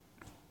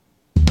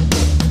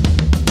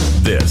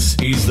This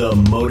is the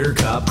Motor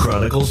Cop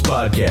Chronicles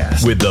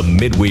podcast with the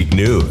midweek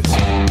news.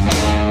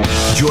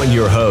 Join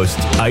your hosts,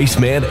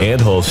 Iceman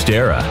and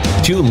Holstera,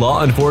 two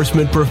law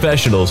enforcement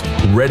professionals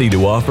ready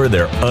to offer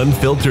their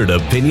unfiltered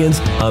opinions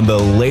on the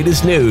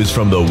latest news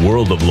from the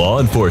world of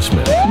law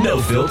enforcement. No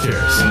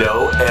filters,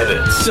 no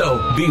edits. So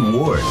be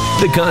warned,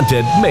 the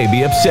content may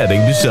be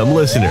upsetting to some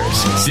listeners.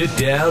 Sit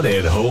down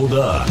and hold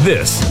up.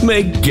 This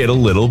may get a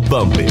little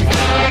bumpy.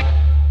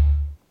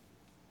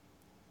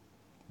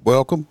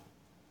 Welcome,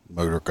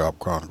 Motor Cop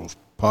Chronicles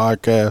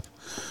podcast,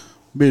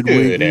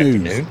 midweek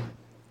news. Afternoon.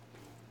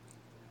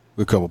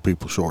 We're a couple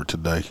people short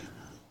today.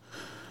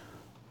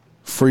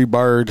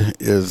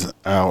 Freebird is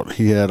out.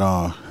 He had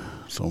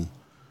some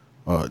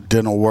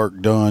dental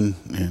work done,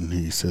 and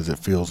he says it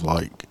feels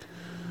like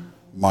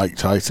Mike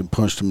Tyson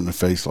punched him in the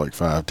face like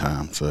 5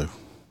 times. So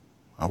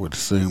I would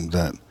assume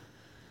that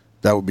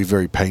would be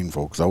very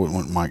painful because I wouldn't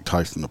want Mike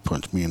Tyson to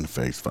punch me in the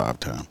face 5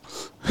 times.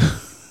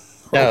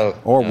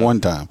 or 1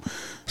 time.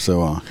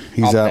 So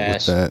he's out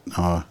with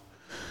that.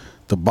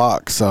 The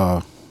box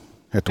had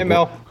to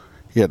work.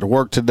 He had to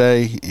work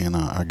today, and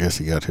I guess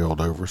he got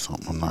held over or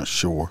something. I'm not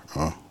sure.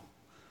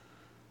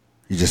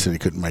 He just said he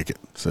couldn't make it.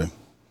 So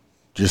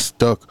just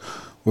stuck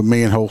with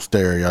me and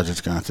Holstera. I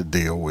just got to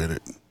deal with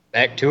it.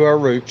 Back to our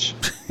roots.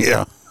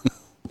 Yeah.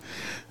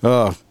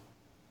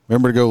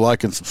 Remember to go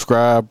like and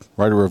subscribe,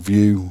 write a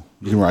review.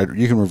 You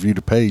can review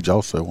the page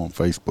also on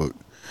Facebook.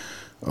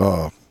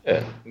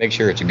 Make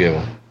sure it's a good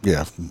one.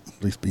 Yeah,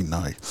 at least be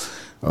nice.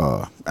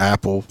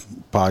 Apple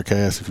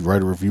Podcast, if you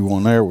write a review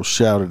on there, we'll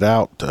shout it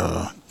out,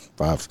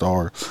 5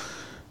 stars,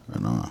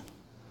 and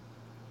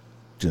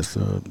just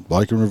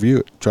like and review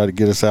it. Try to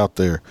get us out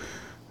there.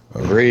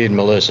 Agreed,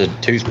 Melissa.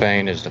 Tooth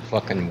pain is the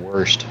fucking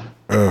worst.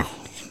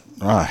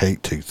 I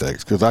hate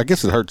toothaches because I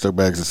guess it hurts so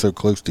bad because it's so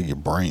close to your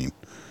brain.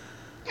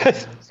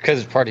 It's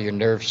because it's part of your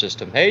nerve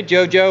system. Hey,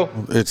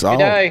 JoJo. It's all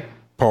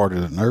part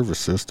of the nervous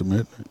system,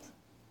 isn't it?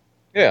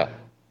 Yeah.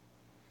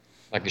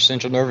 Like your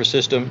central nervous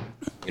system,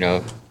 you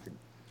know.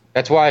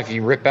 That's why if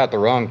you rip out the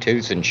wrong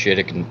tooth and shit,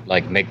 it can,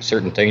 like, make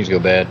certain things go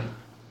bad.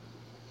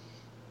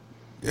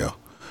 Yeah.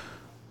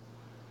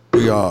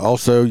 We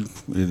also,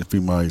 if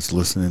anybody's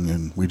listening,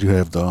 and we do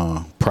have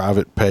the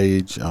private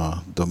page,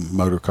 the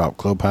Motor Cop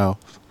Clubhouse.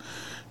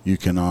 You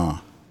can...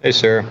 hey,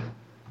 sir.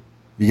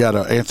 You got to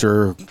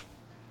answer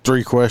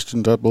 3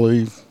 questions, I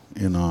believe,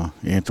 and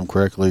you answer them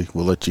correctly.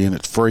 We'll let you in.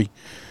 It's free.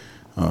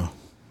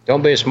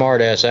 Don't be a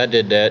smart ass. I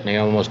did that, and he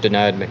almost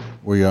denied me.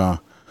 We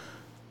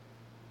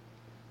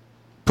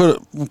put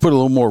a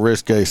little more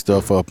risque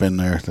stuff up in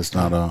there. That's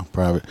not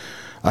private.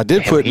 I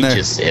did put in there. You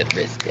just said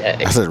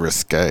risque. I said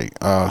risque.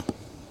 I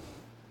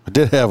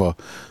did have a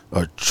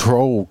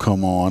troll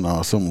come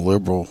on, some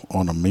liberal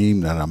on a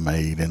meme that I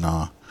made,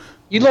 and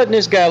you letting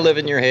this guy live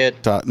in your head?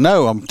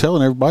 No, I'm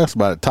telling everybody else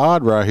about it.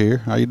 Todd, right here.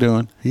 How you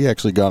doing? He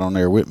actually got on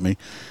there with me,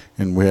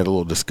 and we had a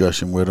little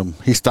discussion with him.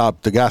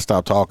 The guy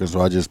stopped talking,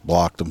 so I just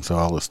blocked him, so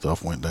all this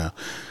stuff went down.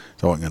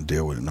 So I wasn't going to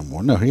deal with it no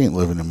more. No, he ain't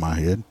living in my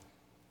head.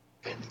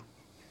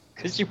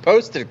 Because you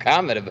posted a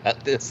comment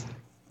about this.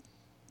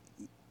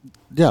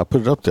 Yeah, I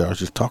put it up there. I was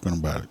just talking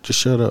about it. Just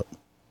shut up.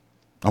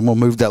 I'm going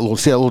to move that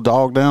little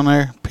dog down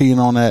there peeing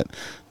on that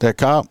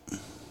cop?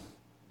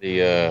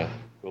 The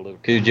little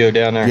Cujo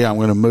down there? Yeah, I'm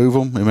going to move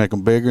him and make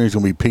him bigger. He's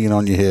going to be peeing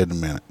on your head in a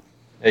minute.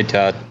 Hey,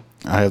 Todd.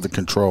 I have the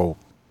control.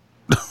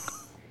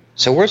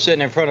 So we're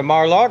sitting in front of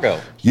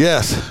Mar-a-Lago.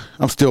 Yes.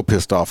 I'm still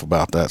pissed off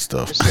about that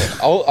stuff.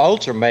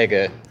 Ultra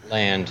Mega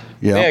Land.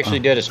 Yeah. They actually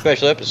did a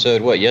special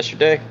episode,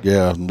 yesterday?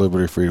 Yeah,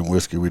 Liberty Freedom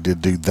Whiskey. We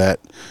did do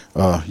that.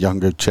 Y'all can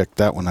go check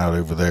that one out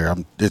over there.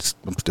 I'm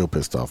still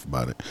pissed off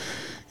about it.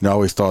 You know, I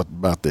always thought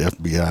about the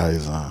FBI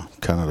as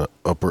kind of the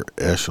upper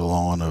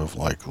echelon of,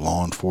 like,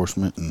 law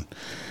enforcement. And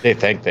they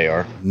think they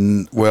are.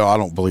 Well, I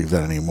don't believe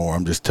that anymore.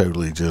 I'm just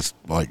totally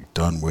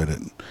done with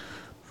it.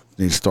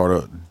 Need to start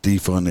a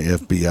defund the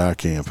FBI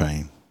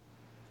campaign.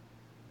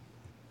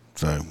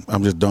 So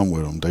I'm just done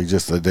with them. They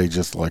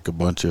just like a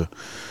bunch of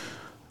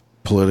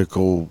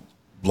political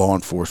law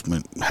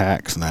enforcement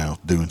hacks now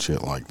doing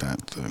shit like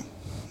that. So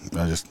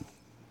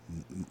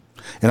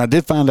I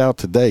did find out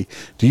today.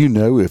 Do you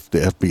know if the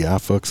FBI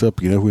fucks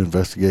up? You know who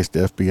investigates the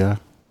FBI?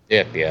 The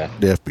FBI.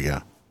 The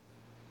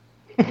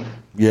FBI.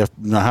 Yeah.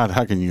 Now,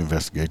 how can you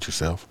investigate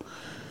yourself?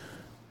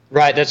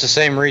 Right. That's the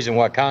same reason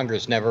why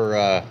Congress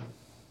never.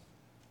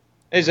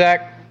 Hey,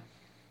 Zach.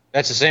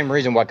 That's the same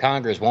reason why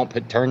Congress won't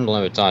put term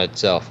limits on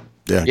itself.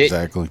 Yeah,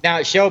 exactly.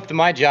 Now, show up to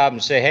my job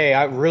and say, hey,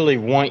 I really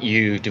want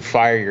you to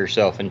fire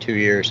yourself in 2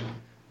 years.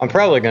 I'm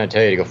probably going to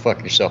tell you to go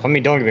fuck yourself. I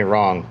mean, don't get me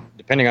wrong.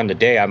 Depending on the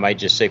day, I might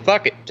just say,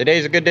 fuck it.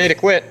 Today's a good day to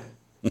quit.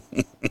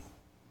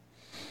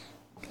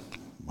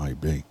 Might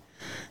be.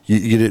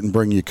 You didn't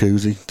bring your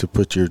koozie to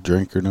put your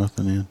drink or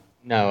nothing in?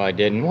 No, I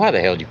didn't. Why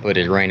the hell did you put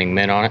his Raining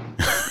Men on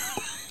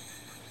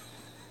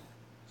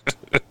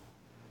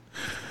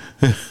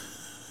it?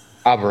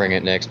 I'll bring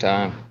it next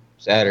time.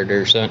 Saturday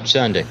or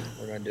Sunday.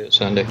 We're going to do it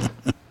Sunday.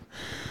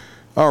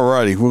 All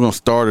righty. We're going to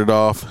start it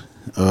off.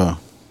 We're going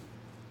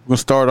to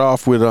start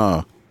off with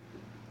a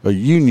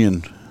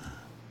union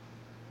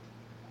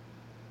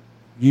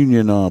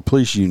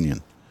police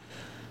union.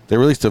 They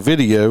released a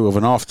video of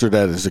an officer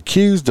that is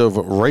accused of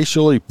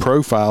racially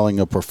profiling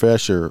a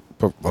professor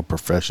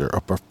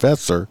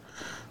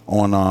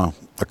on a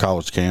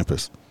college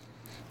campus.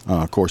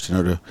 Of course,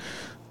 the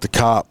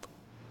cop.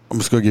 I'm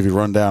just going to give you a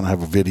rundown. I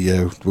have a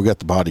video. We got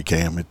the body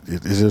cam.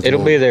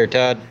 It'll be there,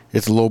 Todd.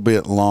 It's a little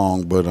bit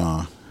long, but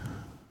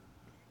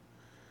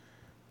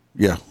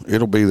yeah,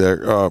 it'll be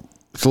there.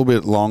 It's a little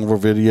bit long of a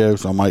video,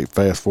 so I might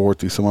fast forward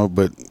through some of it,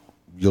 but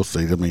you'll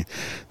see. I mean,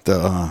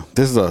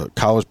 this is a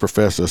college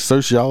professor, a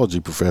sociology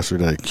professor,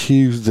 that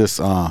accused this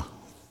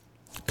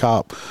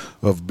cop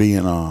of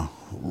being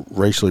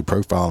racially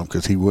profiling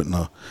because he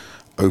wouldn't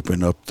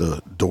open up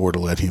the door to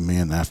let him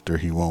in after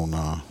he won't.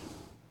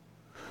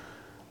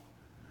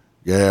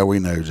 Yeah, we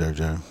know,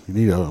 JoJo. You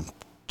need to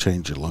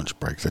change your lunch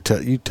breaks.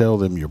 You tell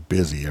them you're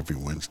busy every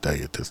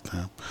Wednesday at this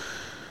time.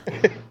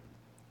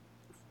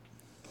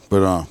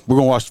 But we're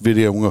gonna watch the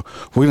video. We're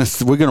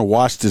gonna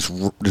watch this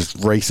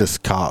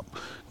racist cop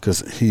because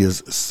he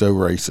is so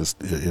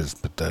racist. It is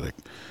pathetic.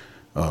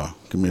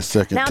 Give me a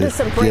second. Now to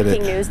some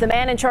breaking news. The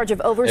man in charge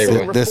of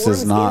overseeing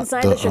reforms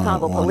inside the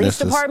Chicago Police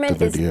Department is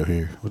the video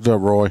here. What's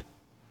up, Roy?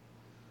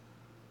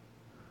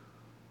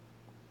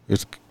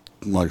 It's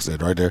like I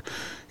said right there.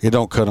 It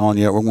don't cut on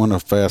yet. We're going to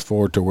fast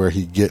forward to where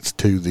he gets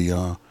to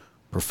the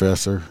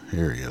professor.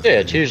 Here he is. Yeah,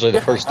 it's usually the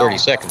first 30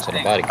 seconds on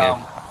the body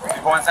cam. If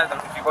you go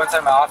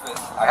inside my office,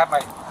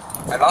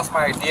 I lost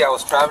my ID. I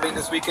was traveling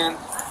this weekend,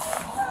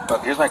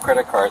 but here's my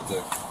credit card.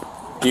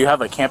 Do you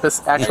have a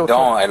campus actual? I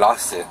don't. I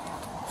lost it.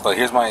 But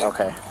here's my.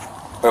 Okay.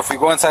 But if we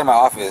go inside my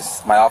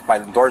office, my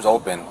door's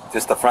open.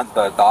 Just the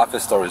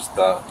office door is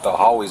the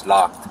hallway's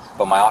locked,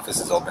 but my office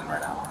is open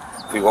right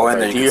now. If we go in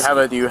there, do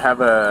you have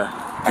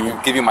a? I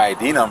can give you my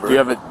ID number.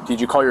 Did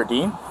you call your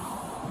dean?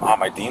 Oh,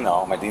 my dean,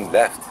 no. My dean's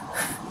left.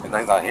 And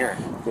he's not here.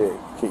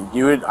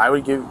 Okay. I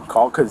would give a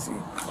call because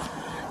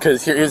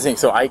here's the thing.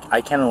 So I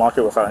can't unlock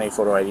it without any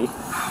photo ID.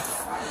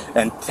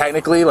 And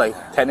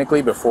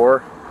technically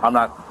before, I'm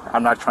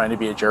not trying to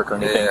be a jerk or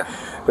anything.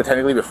 Yeah. But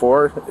technically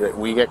before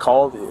we get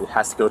called, it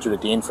has to go to the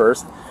dean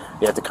first.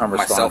 You have to come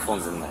respond. My cell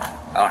phone's in there.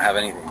 I don't have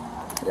anything.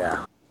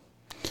 Yeah.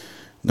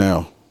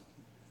 Now,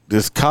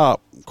 this cop,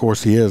 of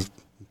course, he has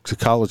to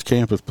college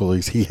campus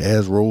police. He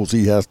has rules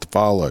he has to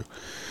follow.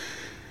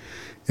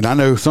 And I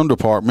know some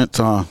departments,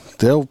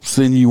 they'll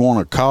send you on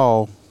a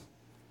call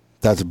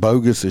that's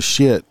bogus as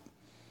shit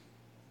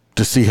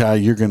to see how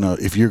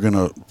if you're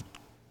gonna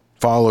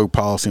follow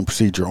policy and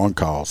procedure on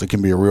calls. It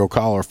can be a real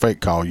call or a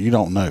fake call. You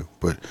don't know.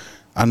 But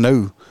I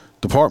know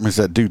departments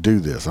that do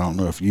this. I don't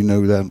know if you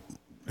know that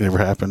ever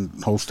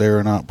happened, Holster,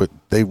 or not, but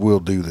they will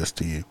do this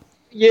to you.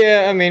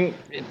 Yeah, I mean,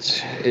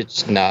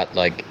 it's not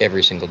like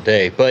every single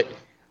day, but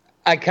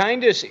I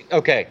kind of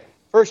okay.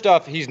 First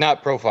off, he's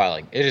not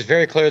profiling. It is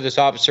very clear this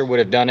officer would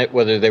have done it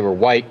whether they were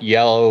white,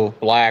 yellow,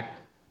 black.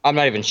 I'm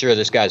not even sure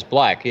this guy's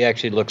black. He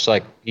actually looks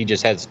like he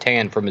just has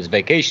tan from his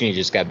vacation he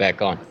just got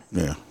back on.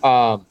 Yeah.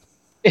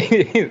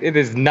 It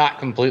is not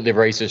completely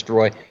racist,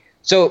 Roy.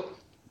 So,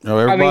 no,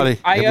 everybody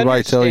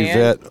tell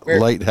Yvette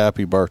late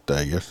happy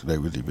birthday. Yesterday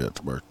was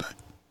Yvette's birthday.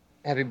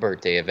 Happy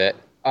birthday, Yvette.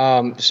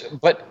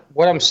 But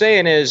what I'm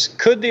saying is,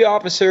 could the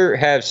officer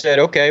have said,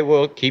 okay,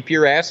 well, keep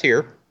your ass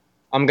here.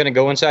 I'm going to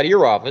go inside of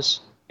your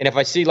office. And if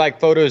I see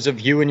like photos of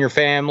you and your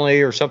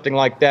family or something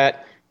like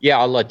that, yeah,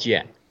 I'll let you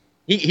in.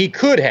 He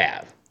could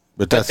have.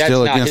 But that's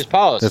still not against his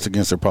policy. That's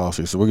against their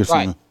policy. So we're just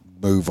going to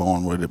move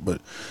on with it.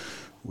 But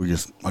we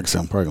just, like I said,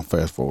 I'm probably going to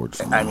fast forward.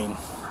 So. I mean,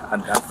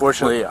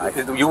 unfortunately,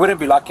 you wouldn't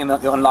be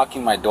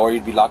unlocking my door.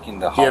 You'd be locking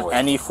the hallway. Do you have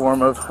any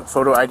form of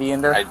photo ID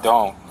in there? I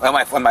don't.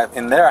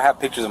 In there, I have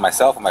pictures of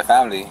myself and my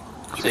family.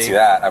 You can see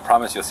that. I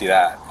promise you'll see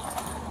that.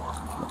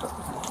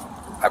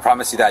 I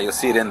promise you that. You'll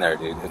see it in there,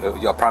 dude.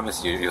 I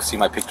promise you. You'll see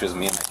my pictures of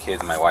me and my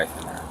kids and my wife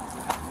in there.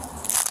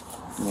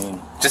 I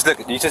mean, just look.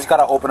 You just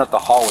gotta open up the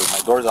hallway.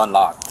 My door's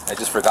unlocked. I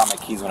just forgot my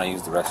keys when I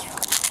used the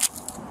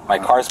restroom. My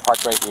car's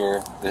parked right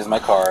here. This is my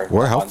car.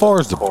 How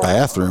far is the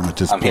bathroom at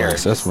this place? Here.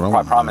 That's what I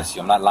want. I promise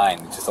you. I'm not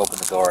lying. Just open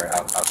the door.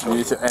 I'll show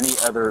you. Any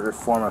other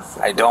form of...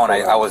 I don't.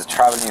 I was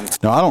traveling...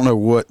 No, I don't know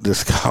what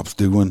this cop's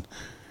doing.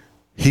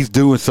 He's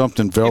doing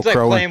something Velcro. He's like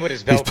playing with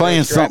his Velcro. He's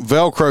playing some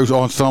Velcro's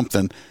on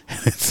something,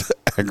 and it's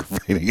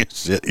aggravating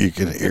as shit. You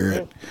can hear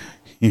it.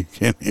 You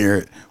can hear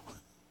it.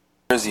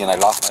 And I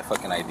lost my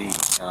fucking ID.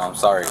 I'm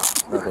sorry.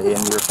 Okay,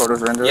 and your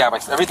photos are in there? Yeah,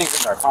 but everything's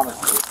in there. I promise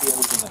you. You'll see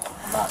everything in there.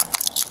 I'm not...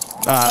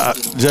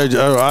 Judge,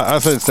 I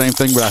said the same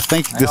thing, but I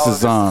think this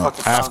is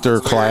after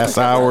class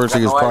hours.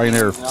 He was probably in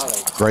there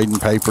grading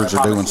papers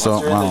or doing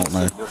something. I don't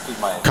know.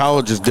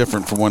 College is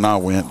different from when I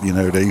went. You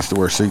know, they used to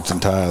wear suits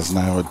and ties.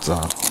 Now it's,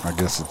 I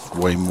guess it's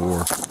way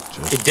more.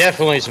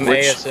 Definitely some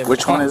ASM.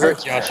 Which one is it?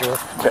 Joshua.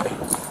 Okay.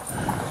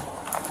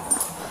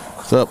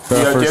 What's up, do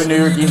you know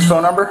your dean's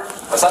phone number?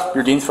 What's up?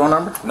 Your dean's phone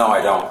number? No,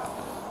 I don't.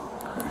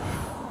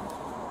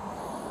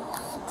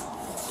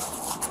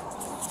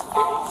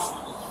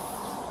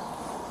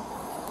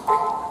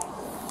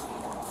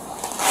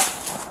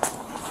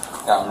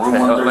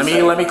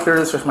 Let me clear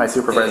this with my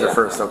supervisor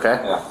first, okay?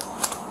 Yeah.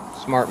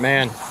 Smart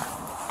man.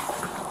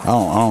 I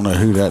don't know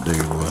who that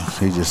dude was.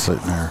 He's just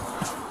sitting there.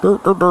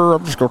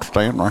 I'm just going to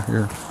stand right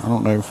here. I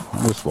don't know.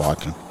 I'm just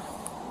watching.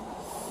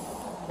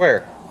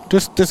 Where?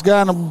 This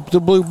guy in the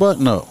blue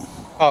button up.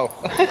 Oh.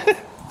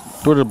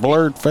 With a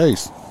blurred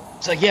face.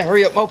 It's like, yeah,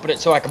 hurry up, open it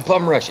so I can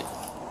bum rush it.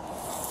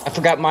 I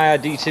forgot my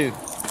ID too.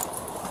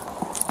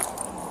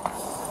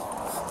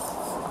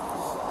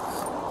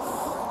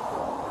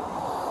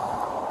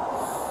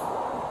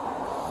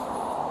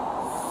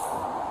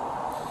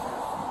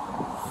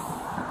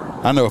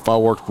 I know if I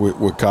worked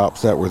with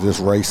cops that were this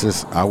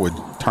racist, I would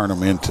turn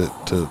them into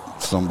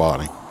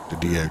somebody, the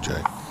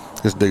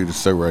DOJ. This dude is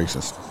so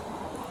racist.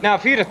 Now,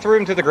 if he'd have threw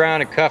him to the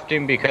ground and cuffed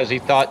him because he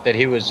thought that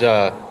he was,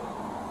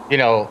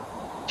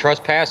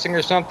 trespassing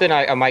or something,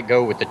 I might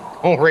go with the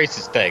whole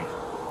racist thing.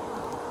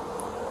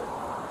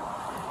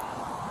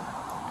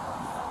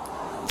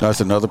 That's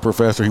another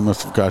professor. He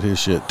must have got his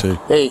shit too.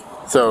 Hey,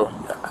 so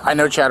I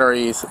know Chad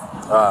already said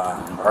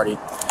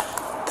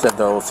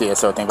the whole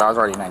CSO thing, but I was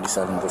already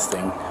 97 with this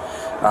thing.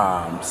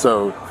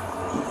 So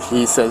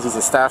he says he's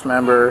a staff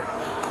member,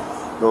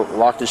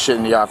 locked his shit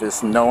in the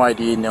office, no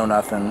ID, no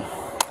nothing.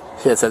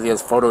 He says he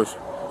has photos.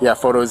 Yeah,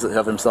 photos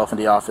of himself in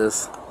the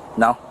office.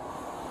 No?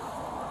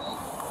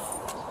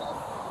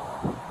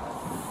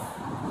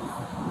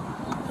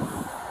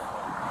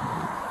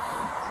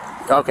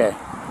 Okay,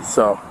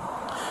 so,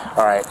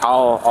 all right,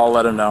 I'll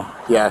let him know.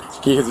 Yeah,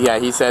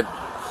 he said,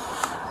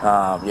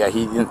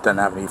 he didn't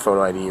have any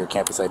photo ID or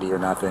campus ID or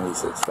nothing. He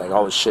says like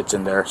all his shit's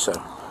in there. So,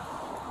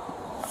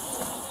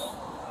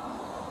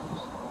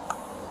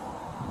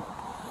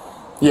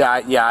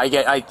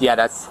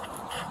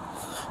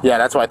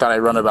 that's why I thought I'd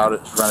run it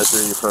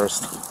through you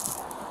first.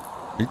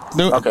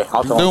 Okay,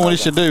 I'll tell him. Doing what he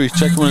should do. He's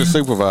checking with his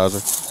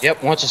supervisor.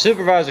 Yep. Once the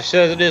supervisor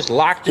says it is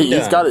locked, and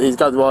done. He's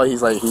got. Well,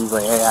 he's like,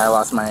 hey, I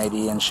lost my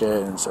ID and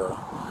shit, and so.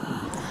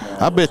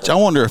 I bet you. I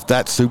wonder if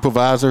that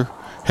supervisor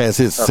has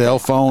his cell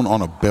phone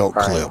on a belt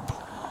clip.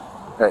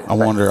 Right, I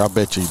wonder. I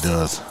bet you he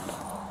does.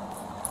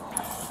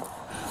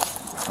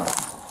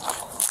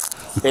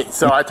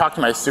 So I talked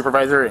to my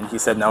supervisor, and he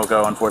said no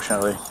go,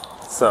 unfortunately.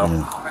 So.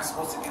 How am I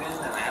supposed to get in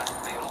there? I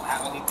don't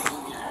have anything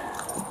in here.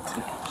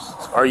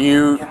 Are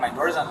you? Yeah, my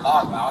door's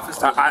unlocked. My office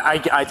door's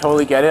I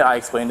totally get it. I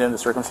explained to him the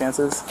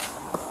circumstances,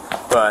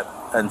 but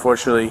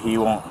unfortunately, he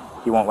won't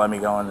let me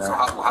go in there. So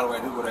how do I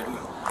do what I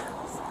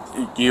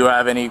do? Do you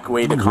have any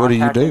way to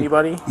contact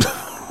anybody?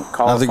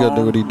 Call I think I'll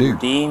do what he do.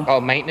 Dean? Oh,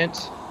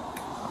 maintenance?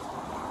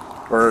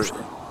 Or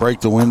break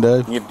the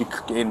window? You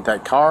get in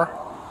that car?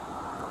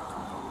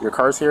 Your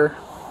car's here?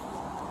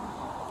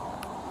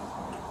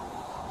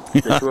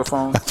 To a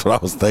phone? That's what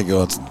I was thinking.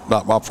 It's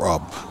not my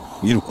problem.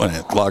 You don't want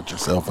to lock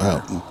yourself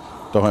out and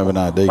don't have an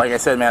ID. Like I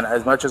said, man,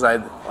 as much as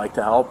I'd like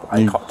to help,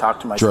 I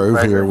talked to my drove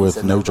supervisor. here with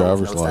said no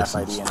driver's license.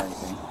 ID and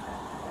anything.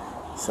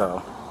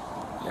 So,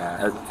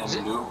 yeah.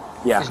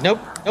 Yeah. Does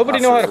nobody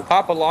know how to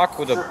pop a lock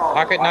with a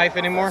pocket knife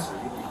anymore?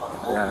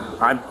 Yeah,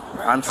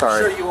 I'm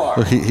sorry. Sure you are.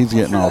 Look, he's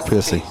getting all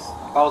pissy.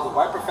 If I was a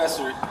white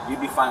professor,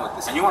 you'd be fine with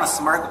this. And you want to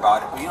smirk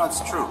about it, but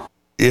it's true.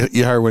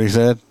 You heard what he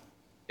said?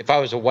 If I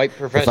was a white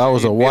professor, if I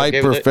was a white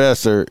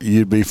professor,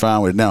 you'd be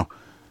fine with it. Now,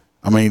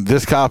 I mean,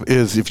 this cop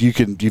is,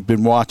 you've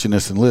been watching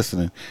this and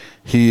listening,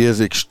 he is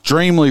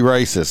extremely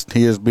racist.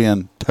 He has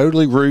been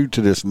totally rude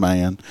to this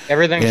man.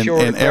 Everything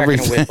short of cracking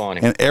a whip on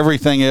him. And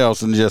everything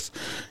else, and just,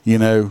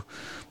 and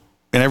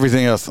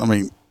everything else. I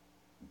mean,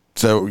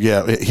 so,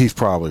 yeah, he's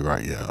probably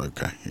right. Yeah,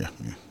 okay,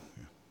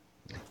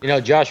 yeah.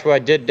 Joshua, I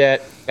did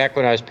that back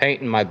when I was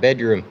painting my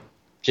bedroom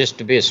just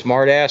to be a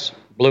smart ass,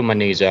 blew my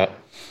knees out.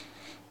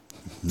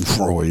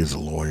 Roy is a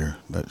lawyer.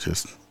 That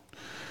just...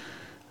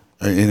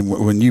 And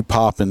when you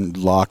pop and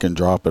lock and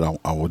drop it,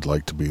 I would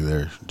like to be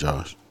there,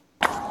 Josh.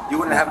 You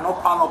wouldn't have no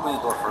problem opening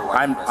the door for a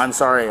while. I'm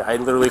sorry. I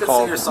literally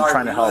called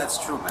trying to help. That's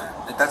true, man.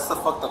 That's the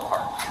fucked up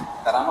part.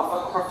 That I'm a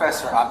fucking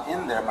professor. I'm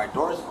in there. I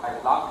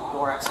locked the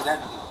door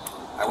accidentally.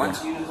 I went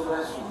to use the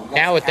restroom.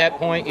 Now at that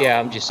point, yeah,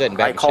 I'm just sitting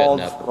back and shutting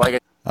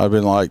up. I've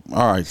been like,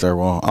 all right, sir,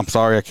 well, I'm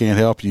sorry I can't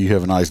help you. You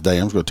have a nice day.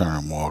 I'm just going to turn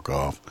and walk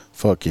off.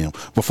 Fuck him.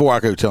 Before I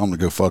go tell him to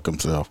go fuck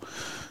himself.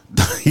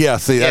 Yeah,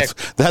 see, that's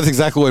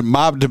exactly what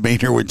my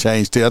demeanor would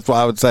change to. That's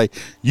why I would say,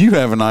 you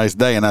have a nice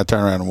day, and I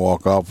turn around and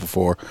walk off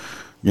before,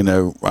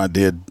 I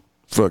did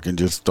fucking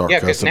just start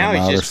cussing him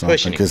out or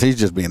something. Because he's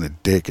just being a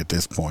dick at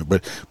this point.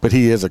 But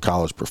he is a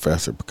college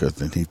professor because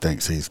then he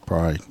thinks he's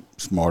probably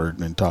smarter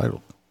than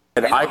entitled.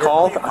 I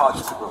called?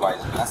 College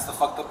supervisor. That's the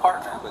fucked up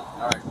part, man. But,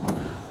 all right.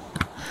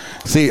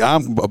 See,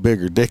 I'm a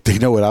bigger dick. Do you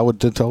know what I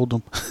would have told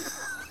him?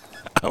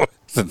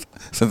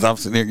 Since I'm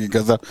sitting here,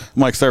 because I'm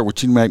like, sir,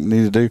 what you need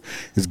to do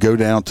is go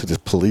down to the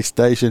police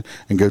station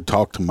and go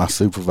talk to my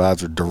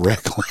supervisor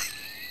directly.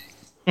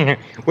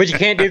 Which you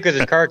can't do because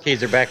his car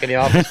keys are back in the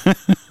office.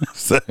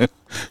 So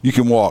you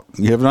can walk.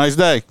 You have a nice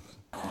day.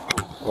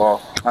 Well,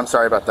 I'm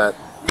sorry about that.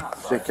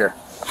 Take care.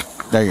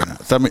 No, you're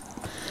not. So, I mean,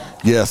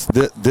 yes,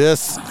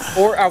 this.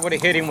 Or I would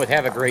have hit him with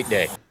 "Have a great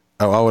day."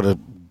 Oh, I would have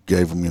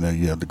gave him,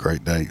 you have the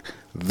great day.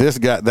 This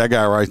guy, that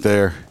guy right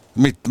there.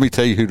 Let me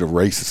tell you who the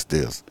racist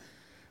is.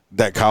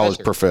 That college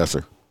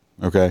professor,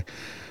 okay?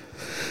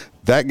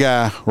 That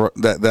guy,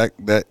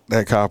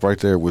 that cop right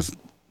there was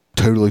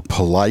totally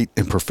polite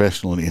and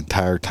professional the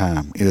entire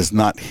time. It is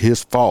not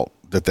his fault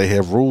that they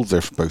have rules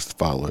they're supposed to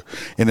follow.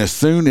 And as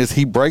soon as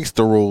he breaks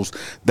the rules,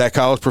 that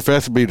college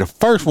professor be the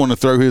first one to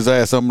throw his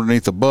ass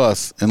underneath the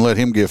bus and let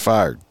him get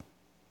fired.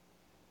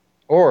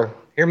 Or,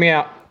 hear me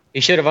out, he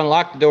should have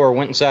unlocked the door,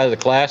 went inside of the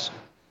class,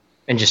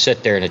 and just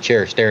sit there in a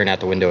chair staring out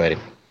the window at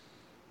him.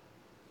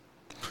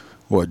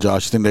 What,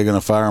 Josh, you think they're going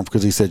to fire him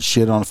because he said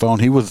shit on the phone?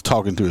 He was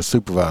talking to his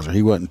supervisor.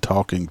 He wasn't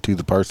talking to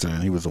the person,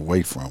 and he was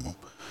away from him.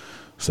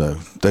 So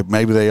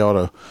maybe they ought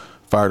to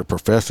fire the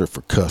professor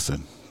for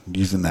cussing,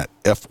 using that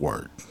F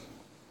word.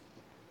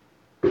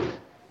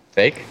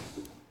 Fake?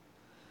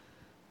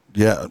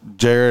 Yeah,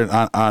 Jared,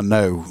 I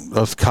know.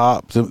 Those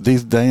cops,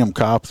 these damn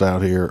cops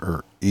out here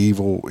are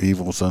evil,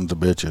 evil sons of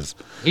bitches.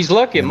 He's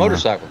lucky a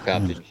motorcycle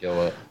cop didn't show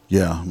up.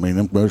 Yeah, I mean,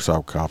 them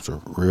motorcycle cops are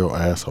real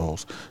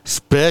assholes,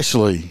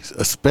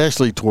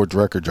 especially towards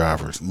record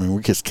drivers. I mean,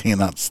 we just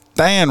cannot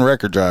stand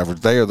record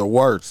drivers. They are the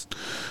worst,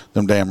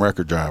 them damn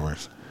record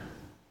drivers.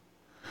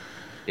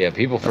 Yeah,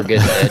 people forget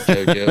that,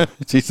 JoJo.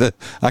 She said,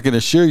 I can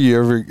assure you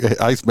every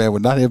Iceman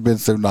would not have been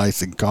so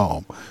nice and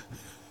calm.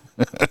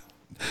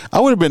 I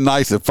would have been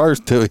nice at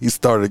first till he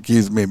started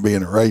accusing me of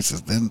being a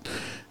racist. Then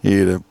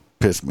he'd have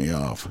pissed me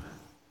off.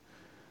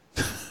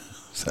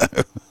 So,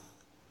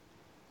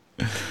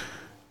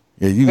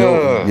 yeah, you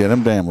know,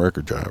 them damn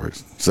record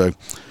drivers. So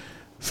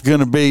it's going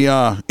to be,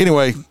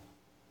 anyway,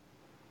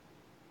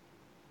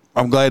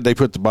 I'm glad they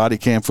put the body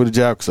cam footage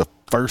out because the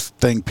first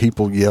thing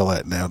people yell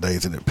at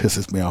nowadays, and it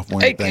pisses me off more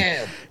than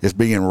anything, is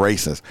being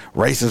racist.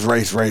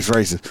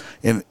 Racist.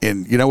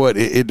 And you know what?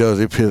 It does.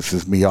 It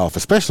pisses me off,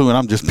 especially when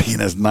I'm just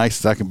being as nice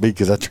as I can be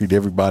because I treat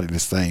everybody the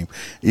same.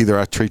 Either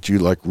I treat you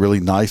like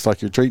really nice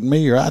like you're treating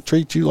me, or I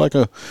treat you like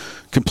a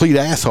complete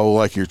asshole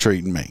like you're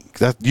treating me.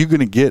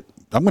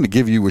 I'm going to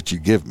give you what you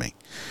give me,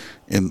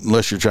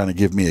 unless you're trying to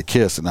give me a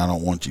kiss, and I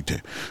don't want you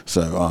to.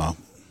 So,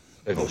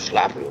 big old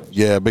sloppy ones.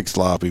 Yeah, big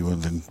sloppy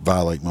ones and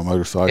violate my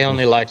motorcycle. He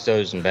only likes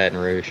those in Baton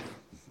Rouge.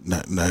 No,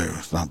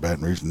 it's not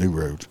Baton Rouge, New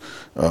Roads.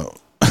 But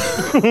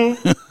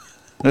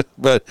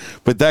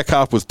that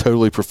cop was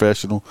totally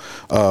professional.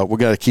 We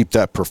got to keep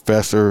that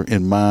professor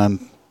in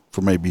mind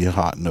for maybe a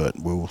hot nut.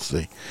 We'll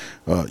see.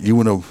 We're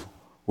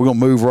gonna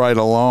move right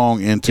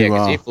along into. Yeah,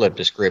 because he flipped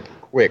the script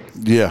quick.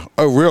 Yeah.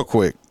 Oh, real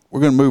quick. We're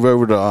gonna move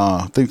over to.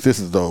 I think this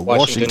is the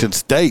Washington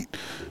State.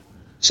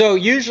 So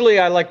usually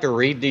I like to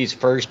read these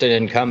first and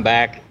then come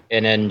back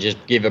and then just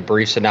give a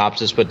brief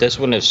synopsis, but this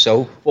one is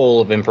so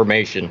full of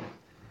information,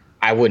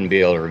 I wouldn't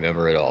be able to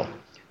remember it all.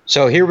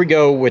 So here we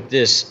go with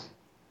this,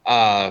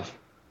 I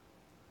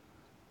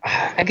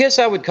guess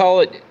I would call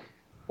it,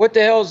 what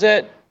the hell is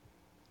that?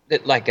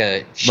 That like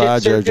a shit Bye,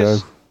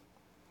 circus? JoJo.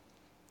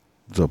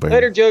 What's up, baby?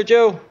 Later,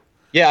 JoJo.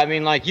 Yeah, I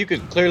mean, like, you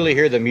could clearly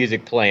hear the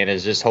music playing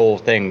as this whole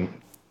thing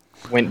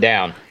went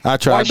down. I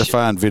tried to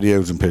find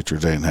videos and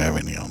pictures. They didn't have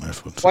any on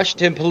this one. So.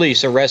 Washington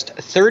police arrest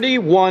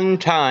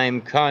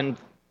 31-time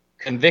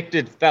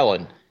convicted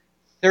felon.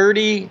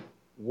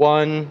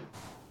 31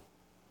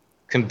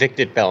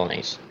 convicted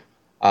felonies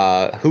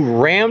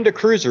who rammed a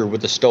cruiser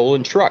with a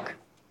stolen truck.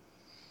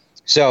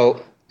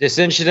 So this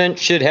incident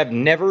should have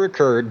never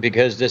occurred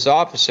because this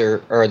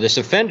officer or this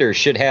offender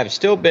should have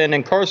still been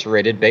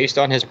incarcerated based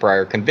on his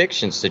prior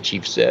convictions, the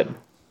chief said.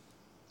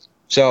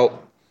 So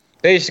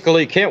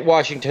basically, Kent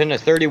Washington, a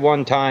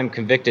 31-time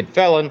convicted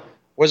felon,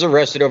 was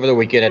arrested over the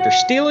weekend after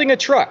stealing a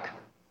truck.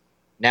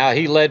 Now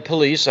he led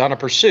police on a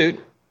pursuit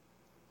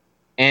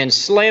and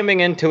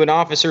slamming into an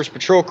officer's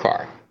patrol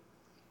car.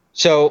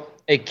 So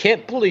a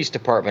Kent Police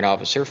Department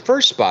officer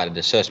first spotted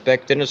the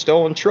suspect in a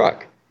stolen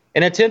truck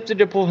and attempted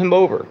to pull him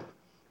over.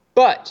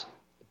 But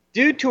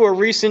due to a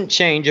recent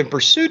change in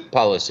pursuit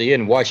policy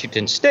in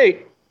Washington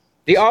State,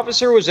 the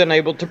officer was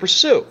unable to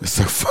pursue. It's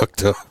so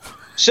fucked up.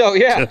 So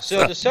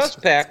the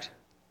suspect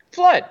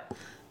fled.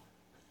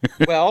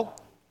 Well,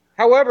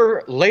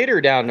 however, later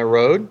down the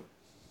road,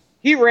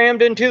 he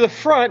rammed into the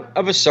front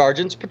of a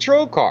sergeant's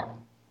patrol car,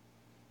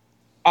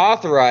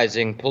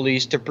 authorizing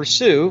police to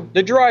pursue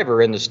the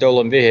driver in the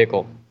stolen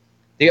vehicle.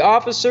 The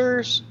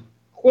officers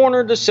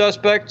cornered the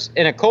suspect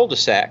in a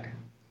cul-de-sac,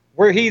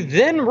 where he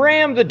then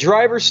rammed the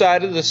driver's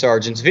side of the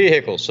sergeant's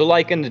vehicle, so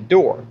like in the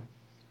door.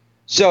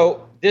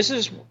 So this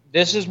is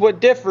what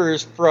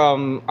differs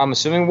from, I'm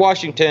assuming,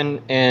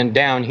 Washington and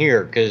down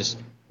here, because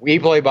we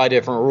play by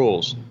different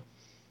rules.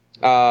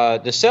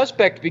 The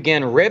suspect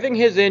began revving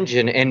his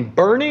engine and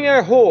burning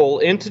a hole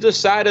into the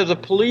side of the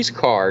police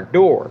car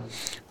door,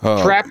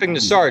 trapping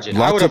the sergeant.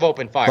 I would have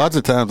opened fire. Lots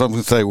of times I'm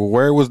going to say, well,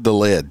 where was the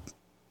lead?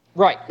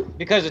 Right,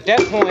 because at that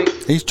point...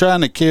 He's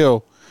trying to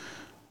kill...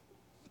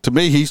 To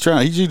me, he's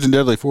using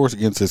deadly force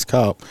against this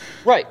cop.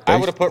 Right, I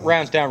would have put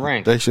rounds down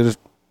range. They should have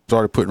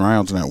started putting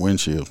rounds in that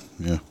windshield,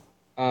 yeah.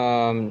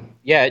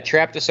 It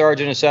trapped the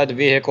sergeant inside the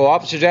vehicle.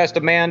 Officers asked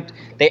the man,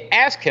 they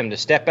asked him to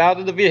step out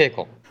of the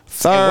vehicle.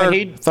 Sir,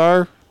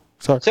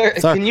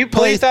 can you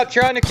please stop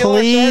trying to kill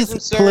our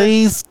sergeant, sir?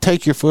 Please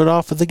take your foot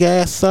off of the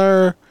gas,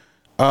 sir,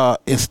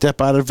 and step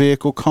out of the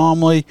vehicle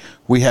calmly.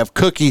 We have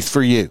cookies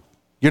for you.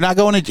 You're not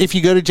going to, if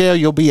you go to jail,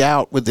 you'll be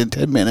out within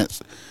 10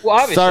 minutes. Well,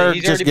 obviously, Sir,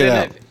 he's just already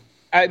get been. out.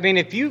 I mean,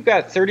 if you've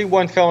got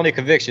 31 felony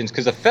convictions,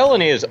 because a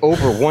felony is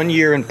over 1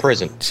 year in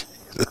prison,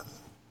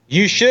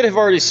 you should have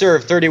already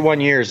served 31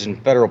 years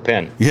in federal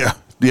pen. Yeah.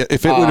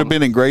 If it would have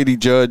been in Grady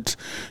Judd's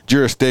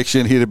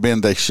jurisdiction, he'd have been,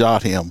 they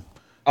shot him.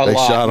 They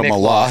shot him a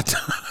lot.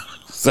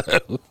 So,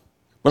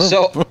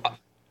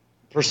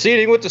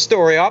 proceeding with the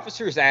story,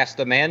 officers asked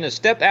the man to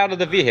step out of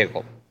the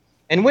vehicle.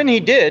 And when he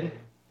did,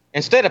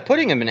 instead of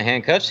putting him in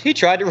handcuffs, he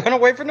tried to run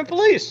away from the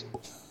police.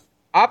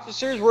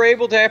 Officers were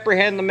able to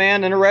apprehend the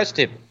man and arrest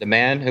him. The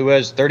man, who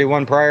has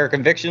 31 prior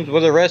convictions,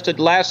 was arrested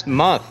last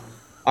month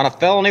on a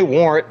felony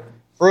warrant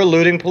for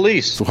eluding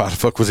police. So why the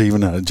fuck was he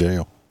even out of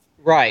jail?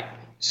 Right.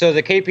 So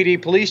the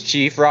KPD police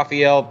chief,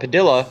 Rafael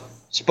Padilla,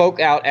 spoke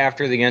out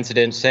after the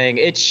incident, saying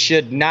it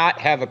should not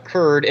have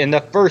occurred in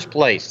the first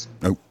place.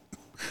 Nope.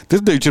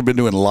 This dude should have been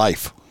doing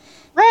life.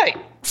 Right.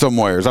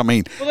 Somewheres. I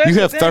mean,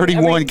 you have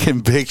 31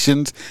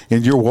 convictions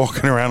and you're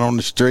walking around on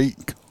the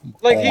street.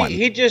 Like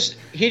he just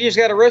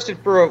got arrested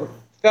for a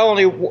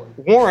felony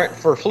warrant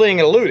for fleeing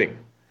and eluding.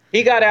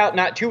 He got out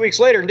not 2 weeks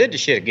later and did the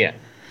shit again.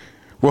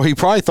 Well, he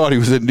probably thought he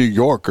was in New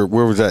York, or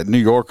where was that? New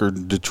York or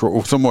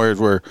Detroit, somewhere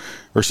where,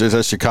 or is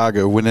that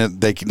Chicago? When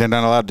they're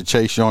not allowed to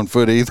chase you on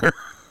foot either.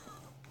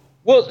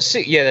 Well,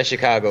 see, yeah, that's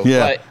Chicago.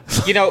 Yeah.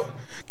 But you know,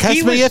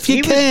 catch me if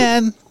you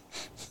can.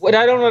 What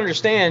I don't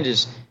understand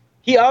is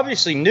he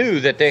obviously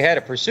knew that they had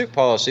a pursuit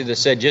policy that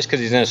said just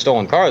because he's in a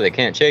stolen car, they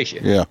can't chase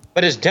you. Yeah.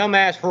 But his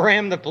dumbass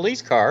rammed the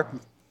police car,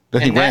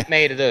 and that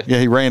made it a... Yeah,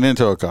 he ran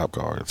into a cop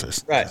car.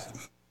 Right.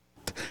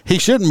 He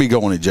shouldn't be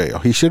going to jail.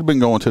 He should have been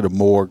going to the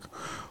morgue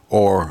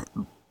or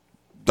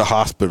the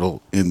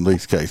hospital in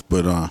Lee's case.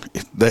 But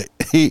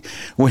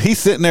when he's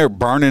sitting there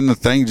burning the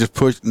thing, just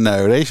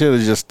they should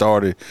have just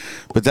started.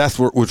 But that's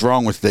what's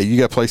wrong with that. You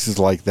got places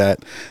like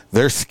that.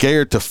 They're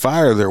scared to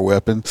fire their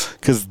weapons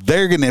because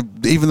they're going to,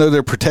 even though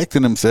they're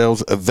protecting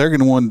themselves, they're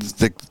going to want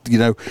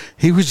that,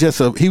 he was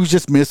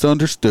just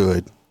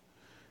misunderstood.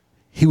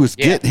 He was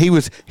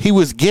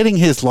getting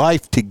his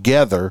life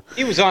together.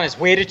 He was on his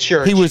way to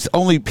church. He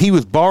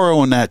was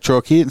borrowing that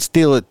truck. He didn't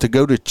steal it to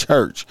go to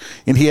church,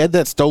 and he had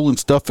that stolen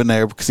stuff in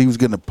there because he was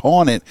going to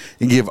pawn it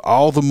and give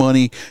all the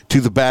money to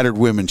the battered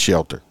women's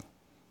shelter.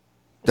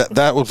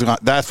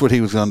 That's what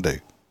he was going to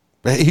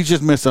do. He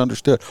just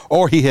misunderstood,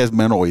 or he has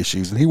mental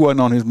issues and he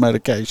wasn't on his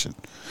medication.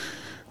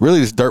 Really,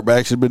 this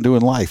dirtbag should have been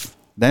doing life.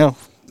 Now,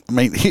 I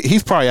mean,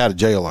 he's probably out of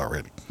jail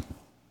already.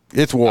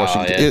 It's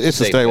Washington. Oh, yeah, it's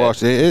the state of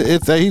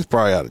Washington. He's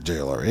probably out of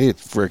jail already.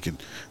 It's freaking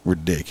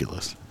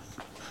ridiculous.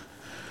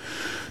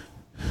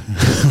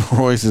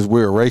 Roy says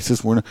we're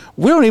racist.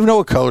 We don't even know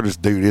what color this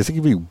dude is. He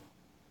could be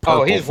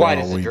purple. Oh, he's white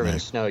as the driven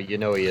snow. You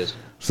know he is.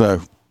 So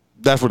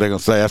that's what they're gonna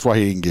say. That's why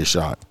he didn't get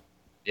shot.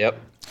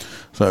 Yep.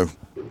 So,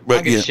 but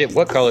I give a shit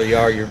what color you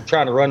are. You're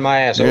trying to run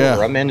my ass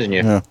over. I'm ending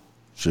you. Yeah.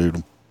 Shoot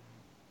him.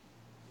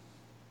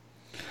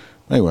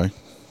 Anyway,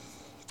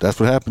 that's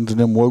what happens in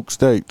them woke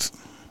states.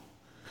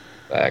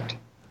 Fact.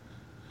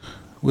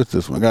 With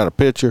this one, I got a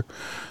picture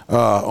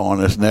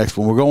on this next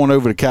one. We're going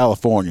over to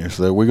California,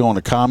 so we're going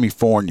to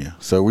California.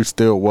 So we're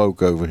still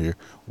woke over here,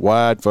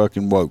 wide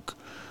fucking woke.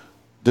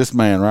 This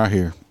man right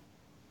here.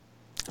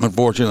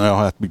 Unfortunately,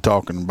 I'll have to be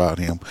talking about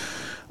him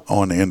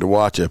on the End of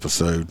Watch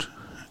episode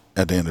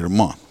at the end of the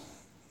month.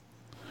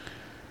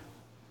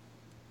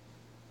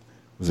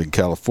 Was in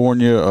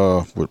California.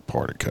 What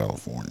part of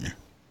California?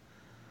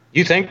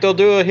 You think they'll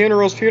do a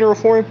funeral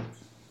for him?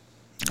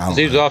 Because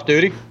he was off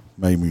duty.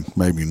 Maybe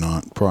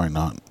not. Probably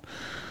not.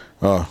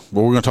 But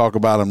we're going to talk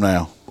about him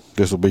now.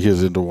 This will be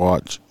his End of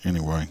Watch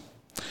anyway.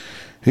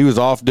 He was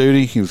off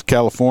duty. He was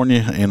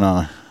California,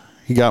 and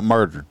he got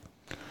murdered.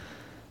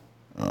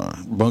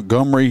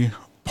 Montgomery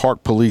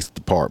Park Police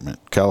Department,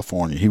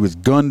 California. He was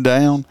gunned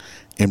down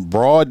in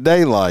broad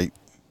daylight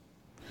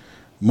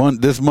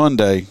this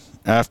Monday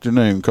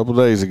afternoon, a couple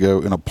of days ago,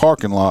 in a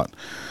parking lot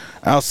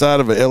outside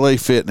of a LA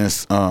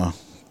Fitness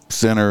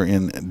center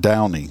in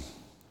Downey.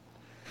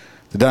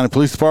 The Downey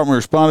Police Department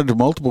responded to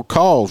multiple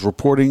calls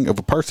reporting of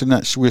a person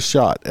that was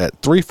shot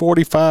at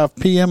 3:45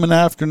 p.m. in the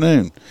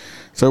afternoon.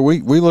 So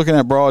we looking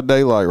at broad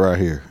daylight right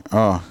here.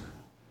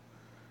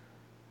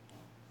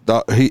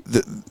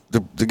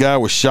 The guy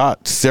was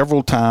shot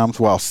several times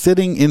while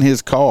sitting in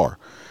his car.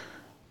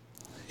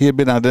 He had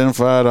been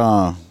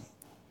identified.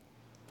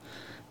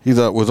 He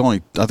was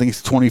only, I think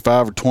he's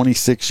 25 or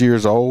 26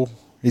 years old.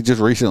 He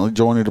just recently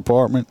joined the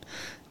department.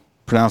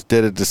 Pronounced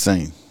dead at the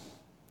scene.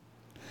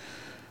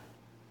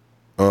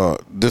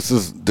 This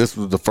was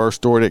the first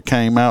story that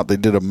came out. They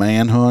did a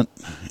manhunt,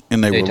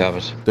 and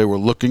they were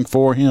looking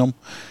for him.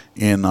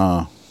 And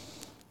I'm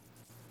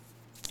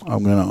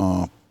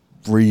gonna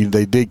read.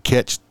 They did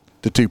catch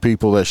the two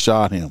people that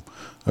shot him.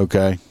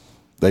 Okay,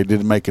 they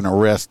did make an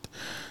arrest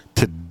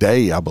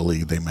today. I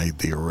believe they made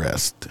the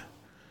arrest.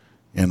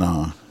 And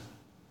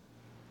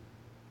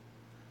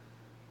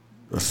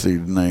let's see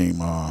the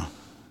name.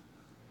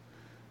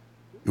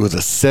 It was a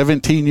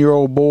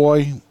 17-year-old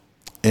boy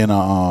and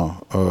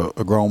a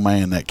grown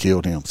man that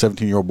killed him.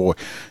 17-year-old boy.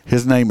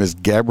 His name is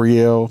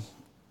Gabriel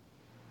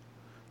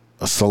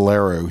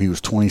Solero. He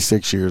was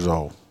 26 years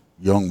old.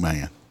 Young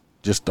man.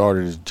 Just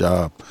started his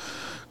job.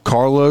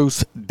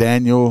 Carlos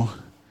Daniel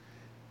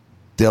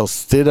Del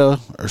Stida,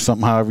 or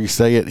something, however you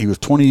say it. He was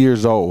 20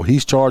 years old.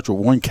 He's charged with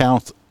 1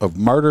 count of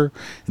murder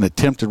and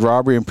attempted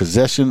robbery and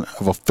possession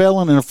of a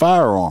felon and a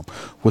firearm,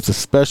 with a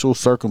special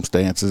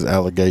circumstances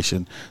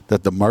allegation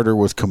that the murder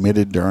was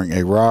committed during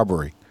a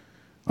robbery.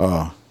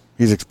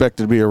 He's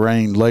expected to be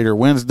arraigned later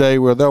Wednesday,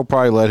 where they'll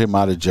probably let him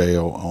out of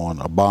jail on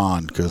a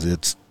bond because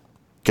it's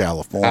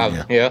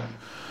California. Yeah.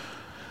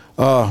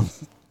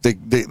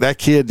 That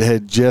kid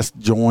had just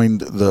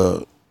joined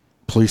the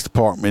police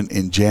department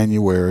in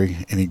January,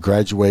 and he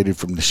graduated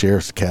from the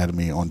Sheriff's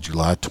Academy on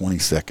July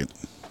 22nd.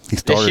 He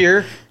started, this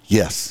year?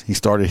 Yes. He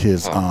started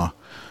his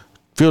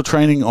field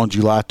training on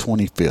July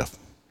 25th.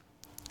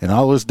 And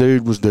all this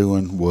dude was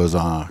doing was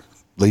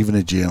leaving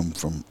the gym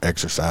from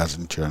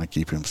exercising, trying to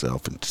keep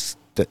himself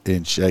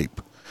in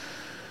shape.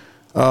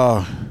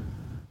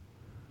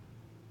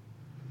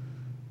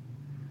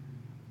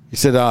 He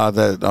said that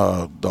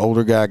the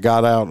older guy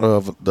got out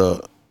of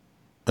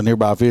a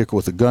nearby vehicle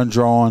with a gun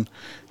drawn.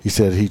 He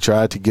said he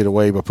tried to get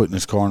away by putting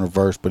his car in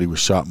reverse, but he was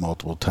shot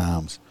multiple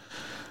times.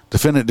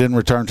 Defendant didn't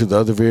return to the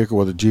other vehicle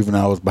where the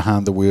juvenile was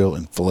behind the wheel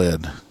and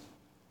fled.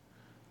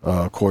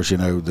 Of course,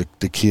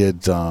 the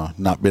kid's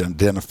not been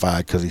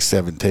identified because he's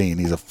 17.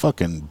 He's a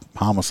fucking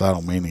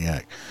homicidal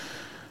maniac.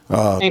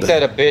 Ain't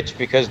that a bitch?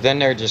 Because then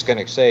they're just going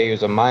to say he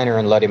was a minor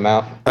and let him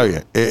out. Oh,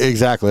 yeah.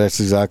 Exactly. That's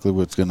exactly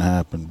what's going to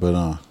happen.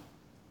 But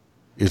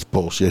it's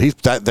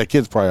bullshit. That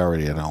kid's probably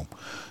already at home.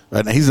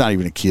 And he's not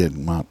even a kid,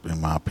 in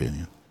my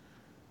opinion.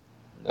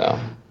 No.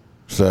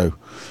 So.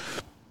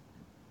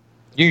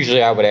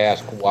 Usually I would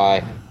ask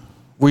why.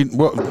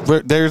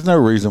 There's no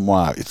reason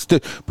why. It's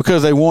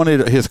because they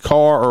wanted his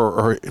car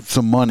or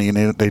some money,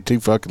 and they're too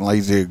fucking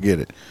lazy to get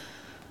it.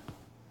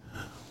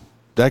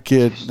 That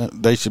kid,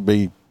 they should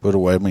be put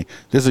away. I mean,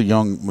 this is a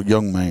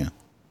young man.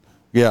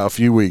 Yeah, a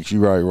few weeks.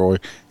 You're right, Roy.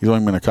 He's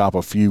only been a cop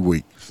a few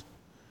weeks,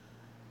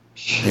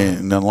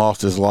 and then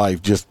lost his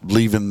life just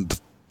leaving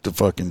the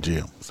fucking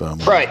gym. So I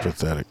mean, right. It's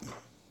pathetic.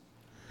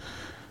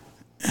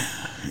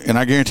 And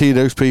I guarantee you,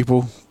 those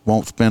people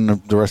won't spend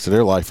the rest of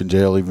their life in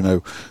jail, even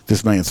though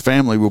this man's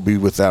family will be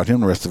without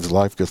him the rest of his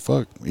life. Because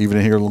fuck, even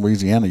here in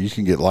Louisiana, you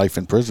can get life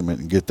imprisonment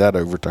and get that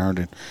overturned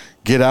and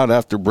get out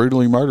after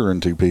brutally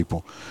murdering 2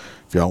 people.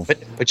 If y'all,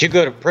 but you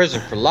go to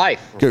prison for life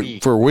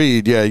for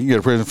weed. Yeah, you can go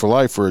to prison for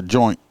life for a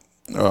joint.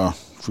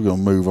 If we're gonna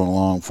move on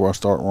along before I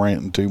start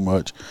ranting too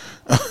much.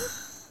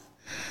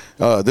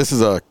 This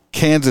is a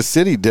Kansas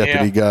City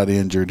deputy got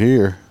injured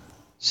here.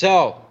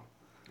 So,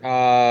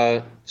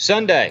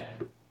 Sunday.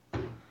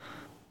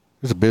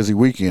 It was a busy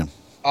weekend.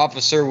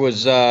 Officer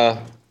was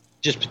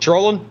just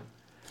patrolling,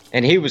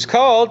 and he was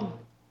called.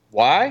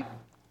 Why?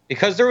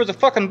 Because there was a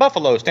fucking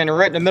buffalo standing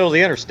right in the middle of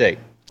the interstate.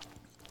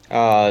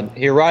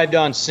 He arrived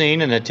on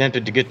scene and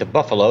attempted to get the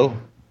buffalo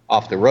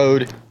off the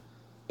road.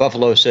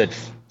 Buffalo said,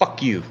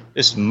 "Fuck you,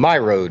 this is my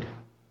road,"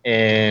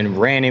 and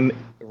ran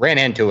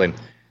into him,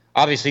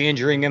 obviously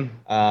injuring him.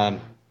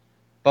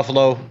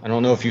 Buffalo, I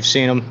don't know if you've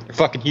seen them. They're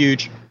fucking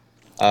huge.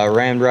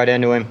 Ran right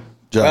into him.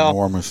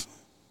 Ginormous.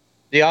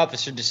 The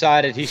officer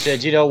decided, he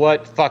said, you know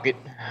what, fuck it.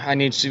 I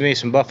need to me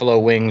some buffalo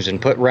wings,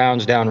 and put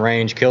rounds down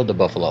range, killed the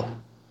buffalo.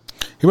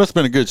 He must have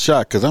been a good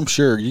shot, because I'm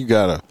sure you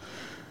got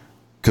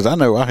because I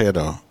know I had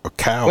a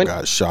cow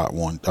got shot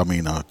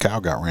a cow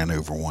got ran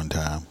over one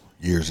time,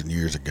 years and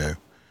years ago.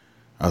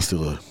 I was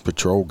still a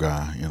patrol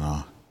guy,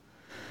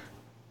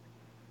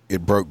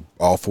 It broke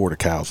all 4 of the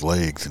cow's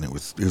legs, and it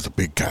was a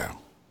big cow,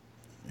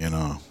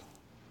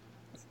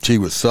 She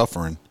was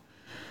suffering,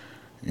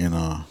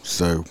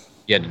 so...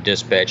 You had to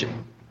dispatch it.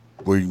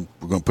 We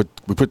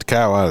put the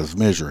cow out of his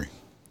misery.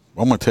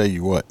 I'm gonna tell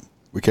you what,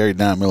 we carried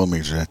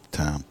 9mm at the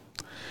time,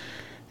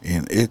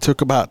 and it took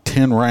about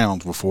 10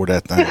 rounds before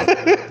that thing.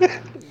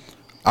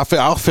 I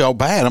felt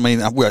bad. I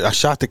mean, I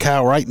shot the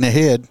cow right in the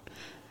head,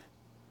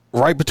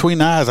 right between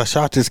the eyes. I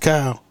shot this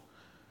cow,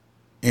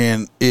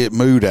 and it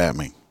mooed at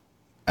me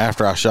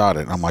after I shot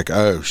it. I'm like,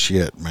 oh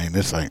shit, man,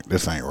 this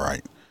ain't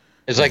right.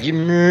 It's like you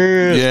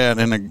missed. Yeah,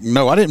 and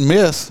no, I didn't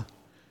miss.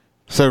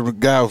 So the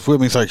guy was with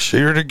me. He's like,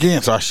 shoot it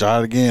again. So I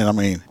shot it again. I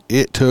mean,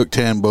 it took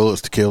 10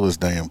 bullets to kill this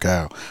damn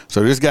cow.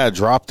 So this guy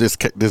dropped this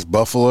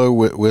buffalo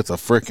with a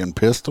freaking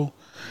pistol.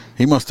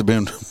 He must have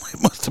been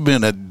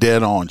a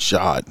dead-on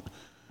shot.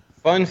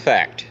 Fun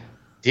fact: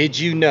 did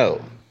you know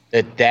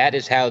that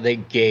is how they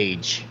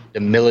gauge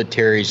the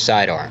military's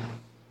sidearm?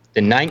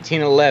 The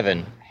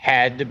 1911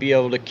 had to be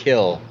able to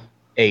kill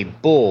a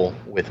bull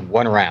with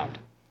 1 round.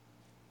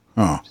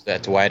 Huh. So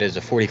that's why it is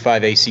a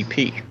 45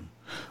 ACP.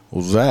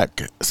 Well,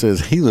 Zach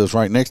says he lives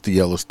right next to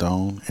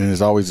Yellowstone, and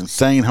it's always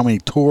insane how many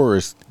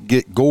tourists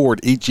get gored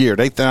each year.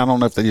 I don't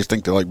know if they just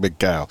think they're like big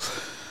cows.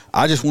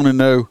 I just want to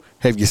know,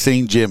 have you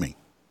seen Jimmy?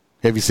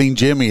 Have you seen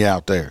Jimmy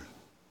out there?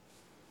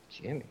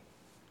 Jimmy?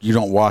 You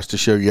don't watch the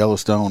show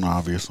Yellowstone,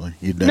 obviously.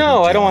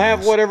 No, I don't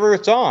have whatever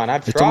it's on.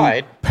 I've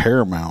tried. On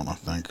Paramount, I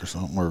think, or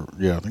something.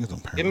 I think it's on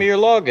Paramount. Give me your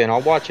login.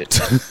 I'll watch it.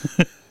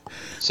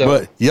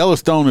 But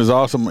Yellowstone is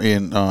awesome,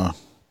 and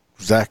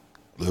Zach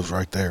lives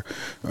right there.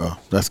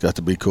 That's got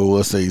to be cool.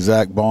 Let's see.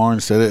 Zach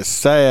Barnes said it's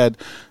sad,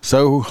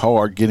 so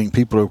hard getting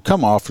people to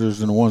become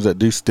officers, and the ones that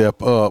do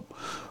step up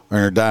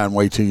are dying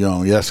way too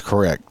young. Yes,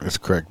 correct. That's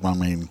correct. I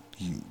mean,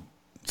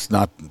 it's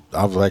not.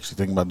 I was actually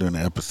thinking about doing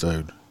an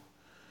episode.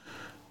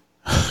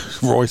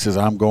 Roy says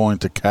I'm going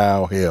to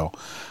cow hell.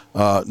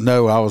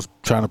 No, I was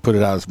trying to put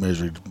it out as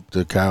misery.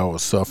 The cow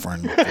was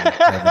suffering.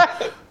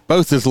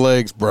 Both his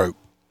legs broke.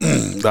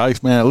 The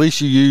Iceman, at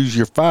least you use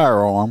your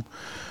firearm.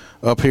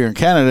 Up here in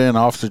Canada, an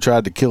officer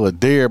tried to kill a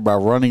deer by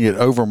running it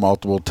over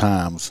multiple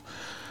times.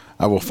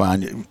 I will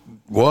find you.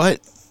 What?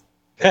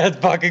 That's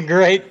fucking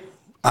great.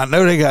 I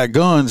know they got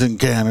guns in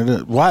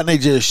Canada. Why didn't they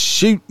just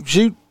shoot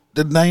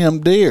the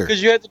damn deer?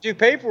 Because you had to do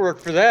paperwork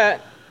for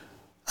that.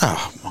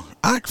 Oh,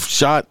 I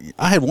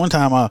had one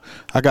time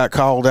I got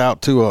called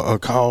out to a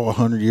call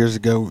 100 years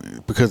ago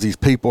because these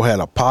people had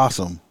a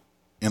possum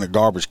in a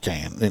garbage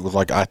can. It was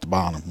like at the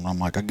bottom. And I'm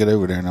like, I get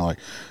over there and they're like,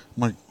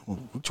 what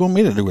you want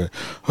me to do with it?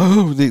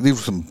 Oh, these were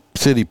some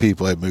city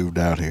people that moved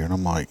out here. And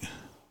I'm like,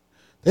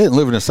 they didn't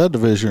live in a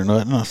subdivision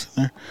or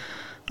nothing.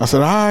 I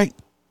said, all right.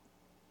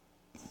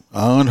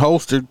 I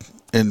unholstered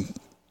and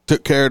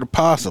took care of the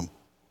possum.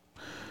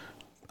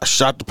 I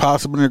shot the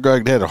possum in their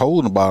garbage. They had a hole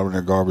in the bottom of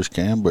their garbage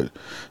can, but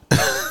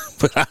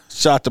I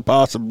shot the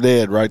possum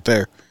dead right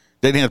there.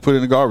 They didn't have to put it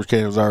in the garbage can.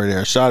 It was already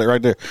there. I shot it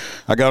right there.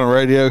 I got on the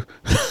radio.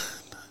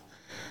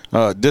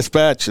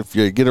 Dispatch, if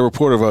you get a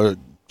report of a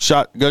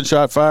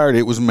gunshot fired,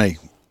 it was me.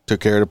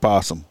 Took care of the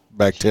possum.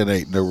 Back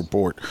 10-8, no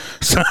report.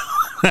 So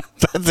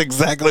that's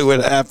exactly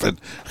what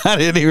happened. I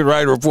didn't even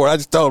write a report. I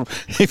just told them,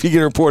 if you get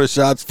a report of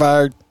shots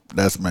fired,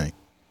 that's me.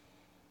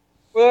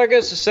 Well, I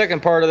guess the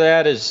second part of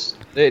that is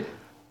that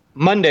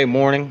Monday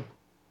morning,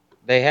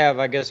 they have,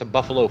 I guess, a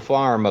buffalo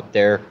farm up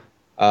there.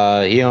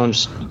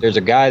 There's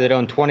a guy that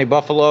owned 20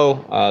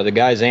 buffalo. The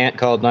guy's aunt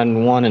called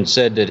 911 and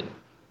said that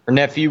her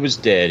nephew was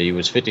dead. He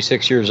was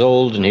 56 years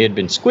old and he had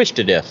been squished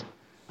to death.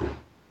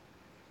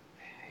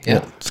 Yeah.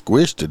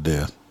 Squished to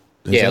death.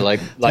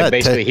 Like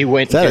basically he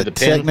went into the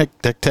pin.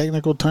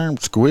 Technical term,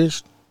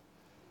 squished?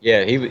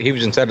 Yeah, he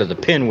was inside of the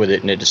pin with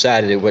it and it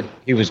decided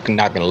he was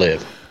not going to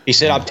live. He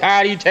said, I'm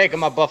tired of you taking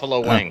my buffalo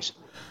wings.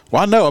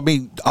 Well, I know. I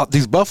mean,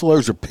 these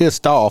buffaloes are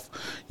pissed off.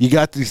 You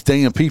got these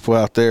damn people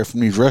out there from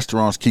these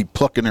restaurants keep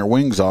plucking their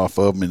wings off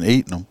of them and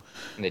eating them.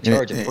 And they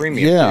charge a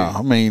premium. Yeah, too.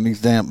 I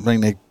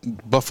mean, they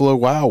Buffalo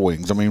Wild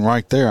Wings. I mean,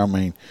 right there. I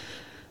mean,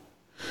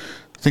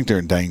 I think they're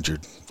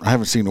endangered. I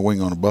haven't seen a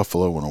wing on a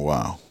buffalo in a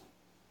while.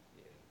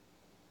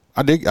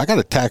 I got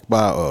attacked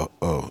by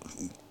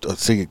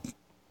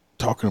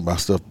talking about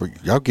stuff, but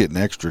y'all getting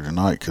extra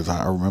tonight because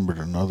I remembered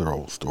another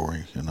old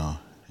story.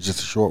 It's just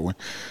a short one.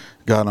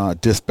 Got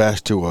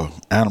dispatched to a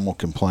animal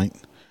complaint.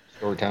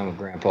 Story time with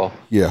Grandpa.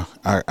 Yeah,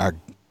 I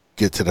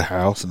get to the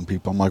house and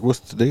people. I'm like, "What's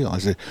the deal?" I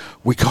said,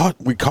 "We caught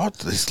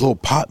this little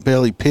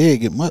pot-bellied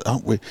pig. I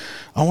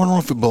wonder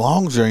if it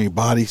belongs to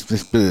anybody.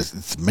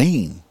 It's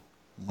mean."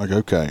 I'm like,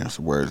 "Okay." I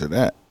said, "Where is it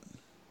at?"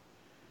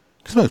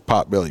 Because most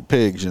pot-bellied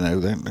pigs,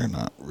 they're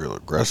not real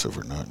aggressive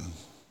or nothing.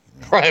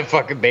 Probably a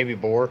fucking baby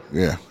boar.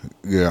 Yeah.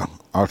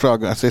 I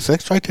said,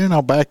 "It's right there in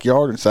our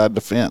backyard inside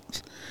the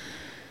fence."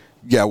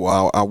 Yeah,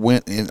 well, I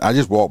went and I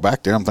just walked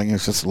back there. I'm thinking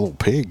it's just a little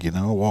pig,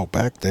 I walked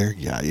back there.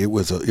 Yeah, it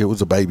was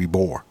a baby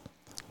boar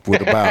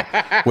with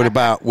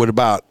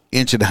about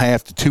inch and a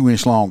half to 2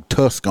 inch long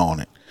tusk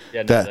on it.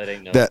 Yeah, that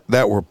ain't no.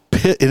 That were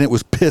and it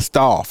was pissed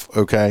off.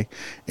 Okay,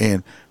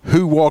 and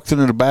who walks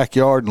into the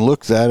backyard and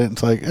looks at it and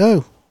it's like,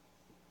 "Oh,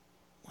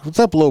 what's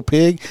up, little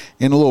pig?"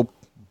 And the little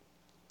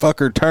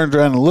fucker turns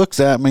around and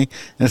looks at me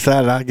and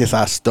decided I guess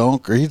I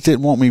stunk or he just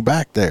didn't want me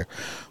back there.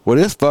 Well,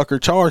 this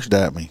fucker charged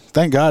at me.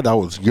 Thank God I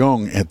was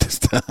young at this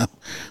time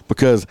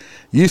because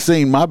you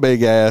seen my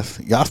big ass.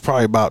 I was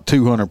probably about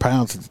 200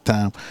 pounds at the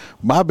time.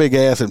 My big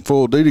ass in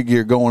full duty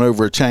gear going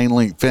over a chain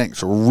link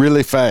fence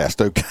really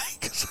fast, okay?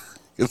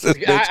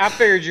 I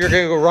figured you were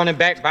going to go running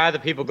back by the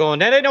people going,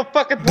 that ain't no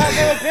fucking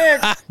pot-bellied pig.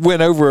 I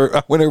went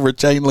over a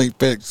chain link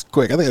fence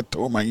quick. I think I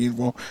tore my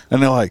uniform.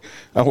 And they're like,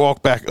 I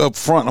walked back up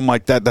front. I'm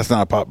like, that's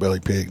not a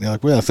pot-bellied pig. And they're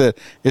like, well, I said,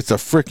 it's a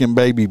freaking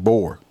baby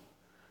boar.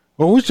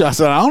 Well, I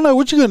said, I don't know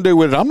what you're going to do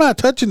with it. I'm not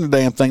touching the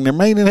damn thing. They're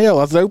mean in hell.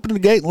 I said, open the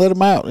gate and let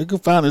him out. He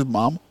could find his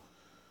mama.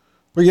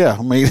 But yeah,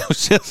 I mean, it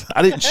was just,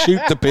 I didn't shoot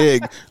the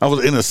pig. I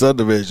was in a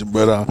subdivision.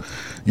 But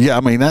yeah,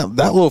 I mean, that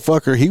little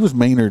fucker, he was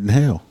meaner than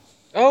hell.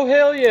 Oh,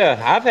 hell yeah.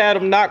 I've had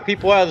them knock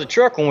people out of the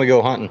truck when we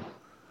go hunting.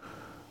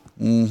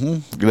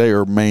 Mm-hmm. They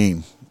are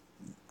mean.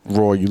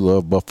 Roy, you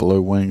love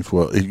buffalo wings.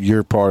 Well,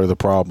 you're part of the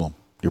problem.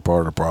 You're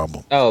part of the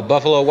problem. Oh,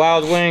 Buffalo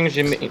Wild Wings,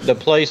 you mean the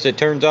place that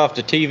turns off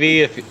the TV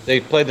if they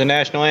play the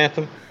national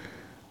anthem?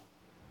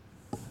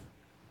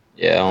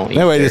 Yeah.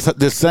 Anyway,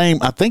 this same,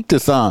 I think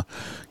this,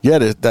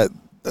 that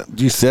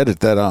you said it,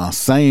 that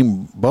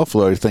same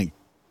buffalo, I think,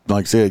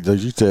 like I said,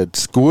 as you said,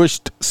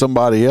 squished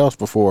somebody else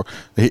before.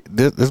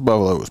 This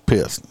buffalo was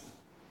pissed.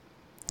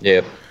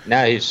 Yeah.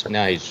 Now he's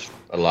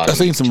a lot. I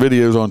seen some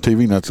videos on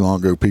TV not too long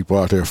ago. People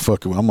out there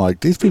fucking. I'm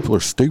like, these people are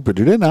stupid.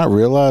 Do they not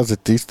realize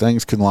that these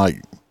things can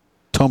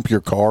tump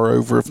your car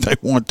over if they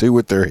want to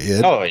with their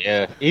head. Oh,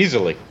 yeah,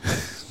 easily.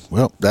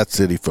 Well, that's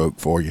city folk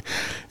for you.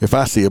 If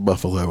I see a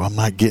buffalo, I'm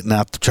not getting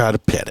out to try to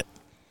pet it.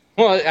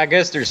 Well, I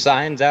guess there's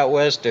signs out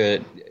west.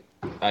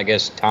 I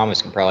guess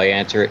Thomas can probably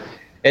answer it.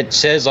 It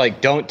says,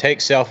 like, don't take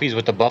selfies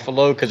with the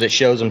buffalo because it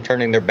shows them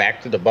turning their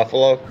back to the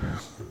buffalo.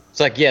 It's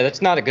like, yeah,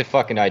 that's not a good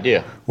fucking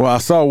idea. Well, I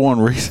saw one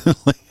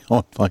recently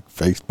on, like,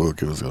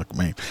 Facebook. It was like a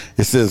meme.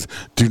 It says,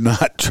 do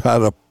not try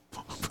to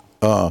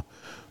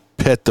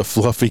pet the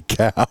fluffy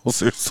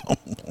cows or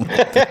something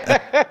like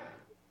that.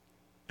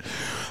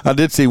 I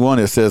did see one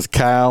that says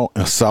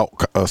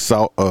assault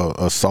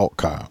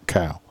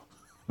cow.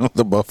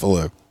 The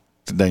buffalo.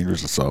 It's a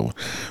dangerous assault.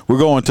 We're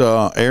going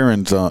to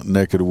Aaron's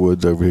neck of the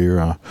woods over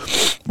here.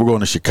 We're going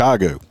to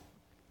Chicago.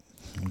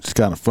 It's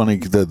kind of funny.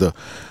 The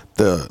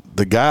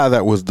guy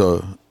that was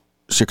the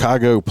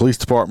Chicago Police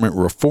Department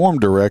reform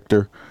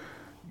director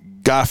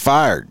got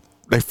fired.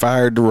 They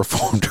fired the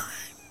reform director.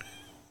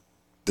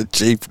 The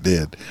chief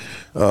did.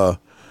 I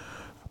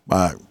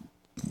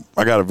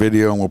got a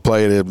video and we'll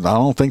play it. I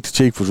don't think the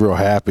chief was real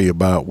happy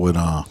about what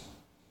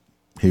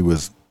he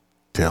was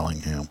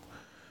telling him.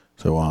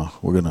 So I'm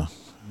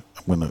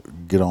gonna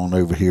get on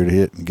over here to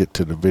hit and get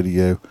to the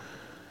video.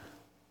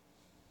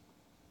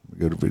 We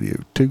go to video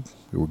 2.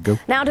 Here we go.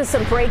 Now to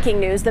some breaking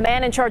news. The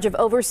man in charge of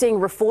overseeing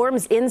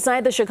reforms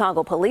inside the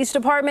Chicago Police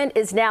Department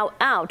is now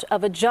out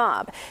of a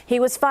job. He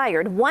was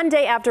fired one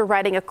day after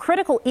writing a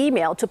critical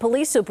email to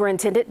Police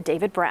Superintendent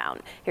David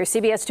Brown. Here's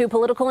CBS 2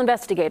 political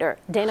investigator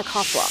Dana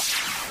Kozlov.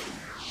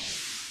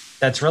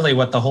 That's really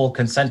what the whole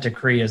consent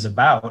decree is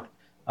about.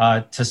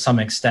 To some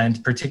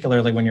extent,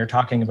 particularly when you're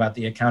talking about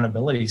the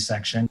accountability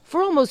section.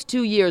 For almost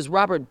 2 years,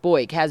 Robert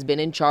Boyk has been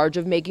in charge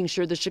of making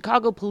sure the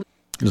Chicago Police...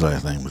 His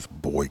last name was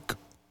Boyk,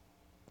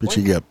 but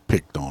he got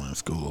picked on in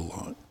school a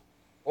lot.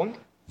 Boink.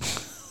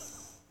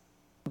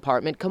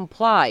 Department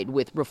complied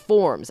with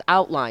reforms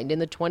outlined in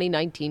the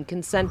 2019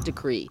 consent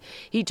decree.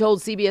 He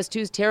told CBS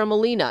 2's Tara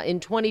Molina in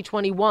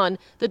 2021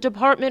 the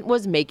department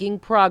was making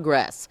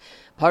progress.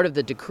 Part of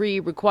the decree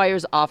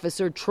requires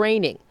officer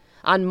training.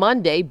 On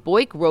Monday,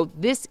 Boyk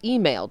wrote this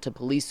email to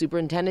Police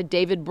Superintendent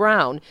David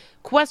Brown,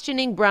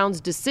 questioning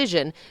Brown's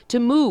decision to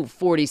move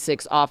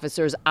 46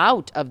 officers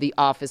out of the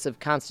Office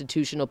of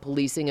Constitutional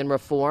Policing and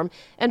Reform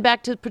and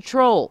back to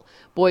patrol.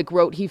 Boyk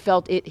wrote he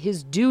felt it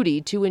his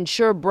duty to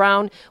ensure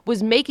Brown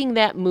was making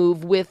that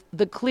move with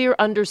the clear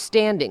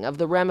understanding of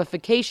the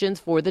ramifications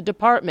for the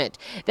department,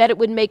 that it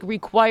would make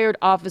required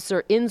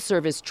officer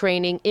in-service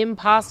training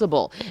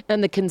impossible,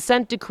 and the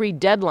consent decree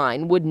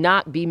deadline would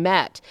not be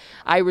met.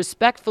 I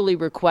respectfully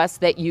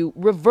request that you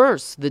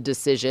reverse the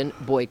decision,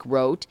 Boyk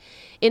wrote.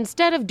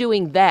 Instead of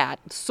doing that,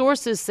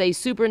 sources say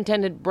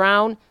Superintendent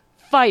Brown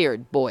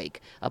fired Boyk,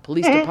 a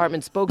police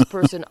department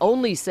spokesperson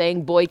only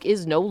saying Boyk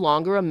is no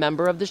longer a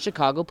member of the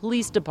Chicago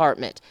Police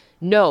Department.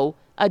 No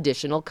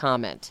additional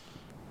comment.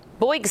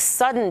 Boyk's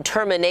sudden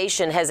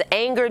termination has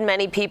angered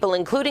many people,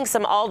 including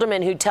some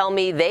aldermen who tell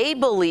me they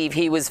believe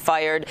he was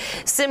fired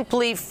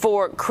simply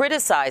for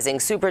criticizing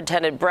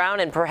Superintendent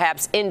Brown and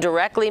perhaps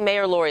indirectly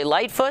Mayor Lori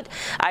Lightfoot.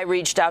 I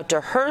reached out to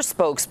her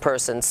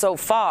spokesperson. So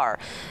far,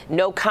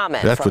 no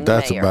comment from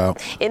the mayor. About.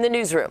 In the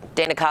newsroom,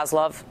 Dana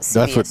Kozlov,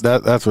 CBS.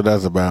 That's what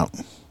that's about.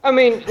 I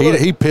mean,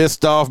 he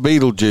pissed off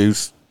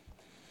Beetlejuice.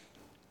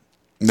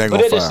 But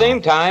at the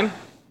same time,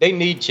 they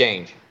need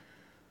change.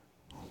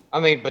 I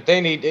mean, but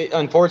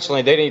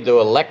unfortunately, they need to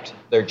elect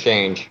their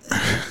change.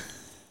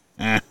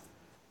 Oh,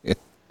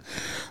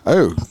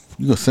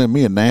 you gonna send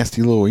me a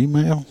nasty little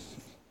email?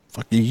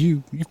 Fuck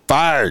you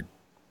fired.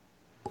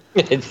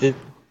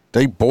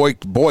 They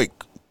Boyk.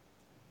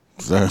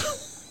 So,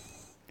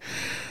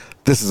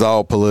 this is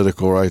all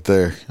political right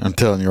there. I'm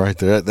telling you right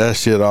there. That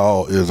shit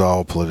is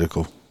all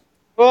political.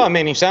 Well, I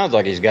mean, he sounds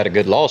like he's got a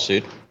good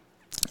lawsuit.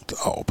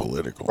 It's all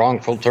political.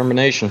 Wrongful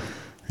termination.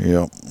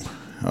 Yep.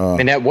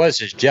 And that was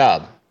his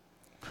job.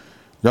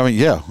 I mean,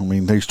 yeah. I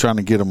mean, he's trying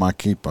to get them.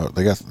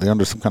 They're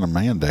under some kind of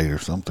mandate or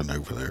something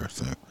over there.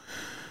 So,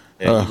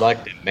 yeah, you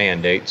like the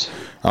mandates.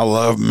 I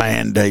love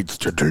mandates.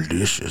 They're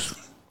delicious.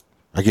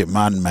 I get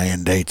my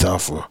mandates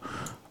off of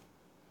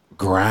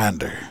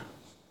Grindr.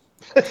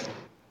 I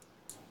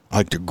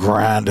like to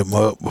grind them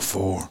up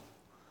before.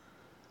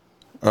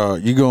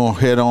 You gonna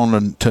head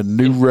on to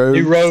New Roads?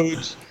 New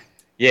Roads.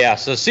 Yeah.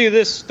 So, see,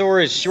 this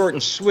story is short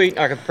and sweet.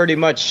 I can pretty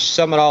much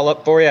sum it all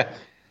up for you.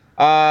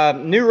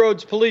 New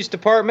Roads Police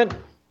Department.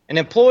 An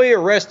employee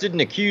arrested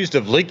and accused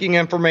of leaking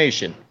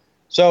information.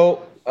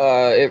 So,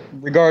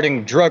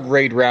 regarding drug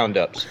raid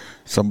roundups.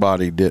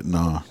 Somebody didn't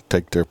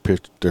take their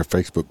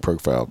Facebook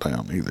profile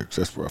down either, 'cause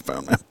that's where I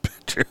found that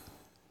picture.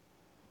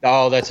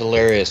 Oh, that's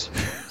hilarious.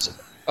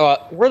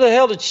 Where the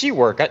hell did she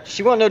work?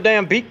 She wasn't no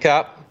damn beat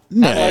cop.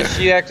 No. Unless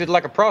she acted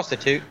like a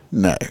prostitute.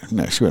 No,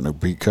 she wasn't no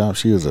beat cop.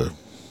 She was a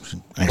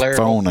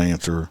phone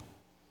answerer.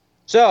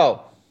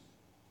 So,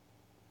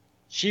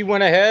 she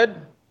went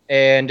ahead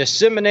and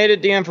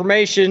disseminated the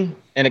information,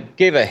 and it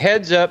gave a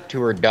heads up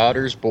to her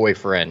daughter's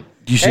boyfriend.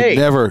 You should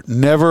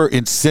never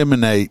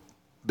inseminate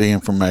the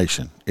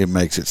information. It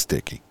makes it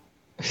sticky.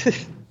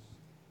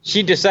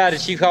 she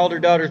decided she called her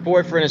daughter's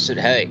boyfriend and said,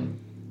 "Hey,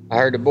 I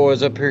heard the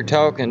boys up here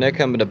talking. They're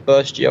coming to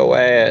bust your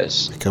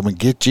ass. Come and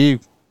get you."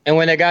 And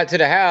when they got to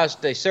the house,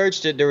 they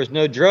searched it. There was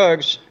no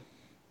drugs.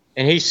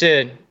 And he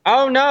said,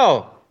 "Oh,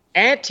 no.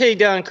 Auntie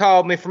done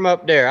called me from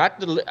up there.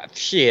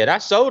 I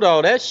sold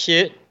all that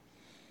shit."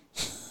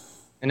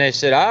 And they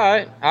said,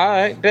 all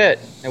right, bet.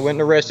 And went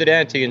and arrested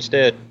Auntie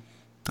instead.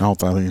 I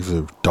think it was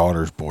her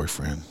daughter's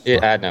boyfriend.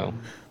 Yeah, I know.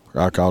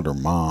 I called her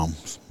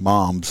moms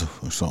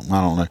or something.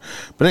 I don't know.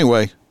 But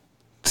anyway,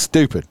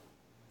 stupid.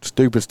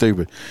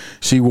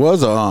 She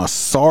was a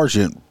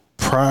sergeant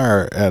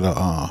prior at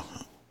a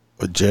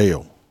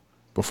jail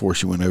before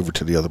she went over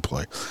to the other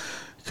place,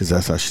 because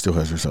that's how she still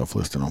has herself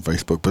listed on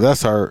Facebook. But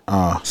that's her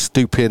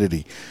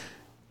stupidity.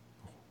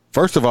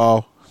 First of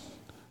all,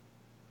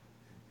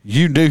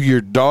 you knew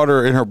your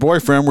daughter and her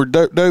boyfriend were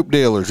dope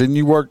dealers, and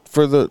you worked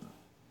for the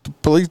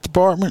police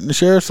department and the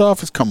sheriff's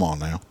office? Come on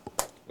now.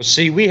 Well,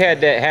 see, we had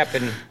that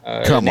happen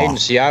at an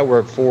agency I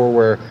worked for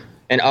where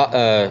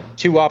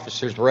two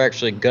officers were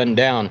actually gunned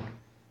down.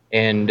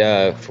 And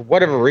for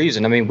whatever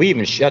reason, I mean, we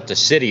even shut the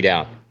city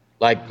down.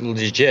 Like,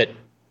 legit,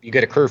 you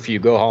get a curfew,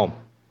 go home.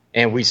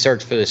 And we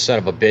searched for this son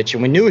of a bitch,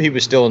 and we knew he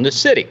was still in the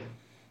city.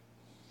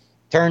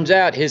 Turns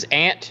out his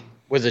aunt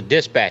was a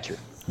dispatcher.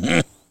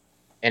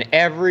 And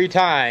every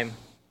time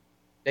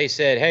they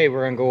said, "Hey,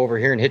 we're going to go over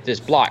here and hit this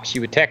block," she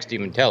would text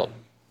him and tell him.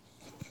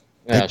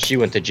 Well, she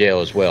went to jail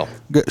as well.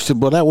 So,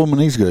 well, that woman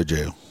needs to go to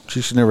jail. She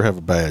should never have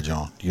a badge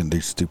on. You can do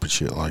stupid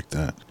shit like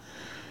that.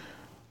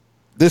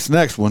 This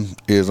next one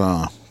is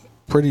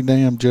pretty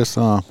damn just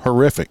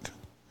horrific.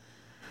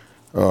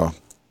 Where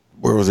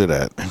was it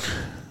at?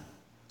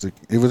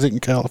 Was it in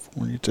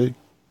California too?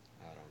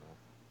 I don't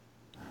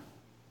know.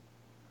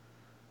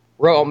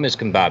 We're all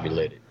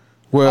miscombobulated.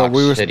 Well, Box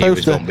we were said he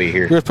was gonna be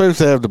here. We were supposed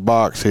to have the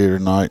box here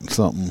tonight, and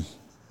something,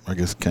 I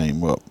guess,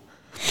 came up.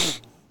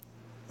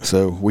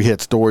 So we had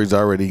stories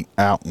already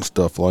out and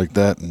stuff like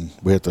that, and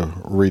we had to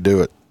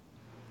redo it.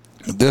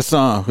 This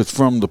is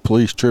from the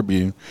Police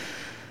Tribune.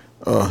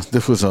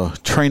 This was a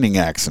training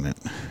accident,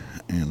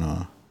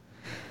 and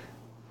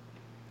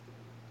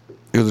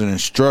it was an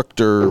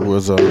instructor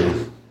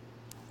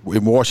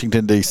in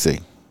Washington, D.C.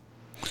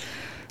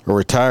 A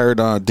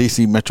retired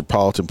D.C.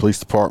 Metropolitan Police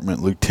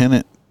Department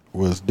lieutenant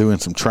was doing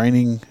some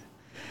training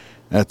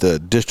at the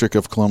District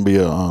of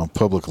Columbia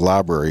Public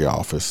Library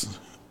Office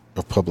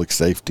of Public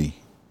Safety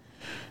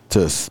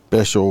to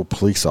special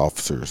police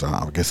officers.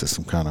 I guess it's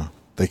some kind of,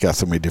 they got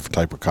so many different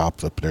type of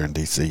cops up there in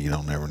D.C. you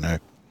don't never know.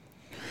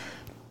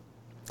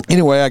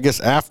 Anyway, I guess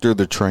after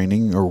the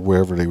training or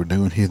wherever they were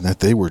doing,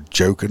 that they were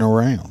joking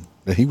around.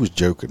 That he was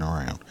joking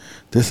around.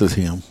 This is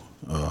him.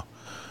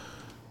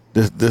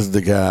 This is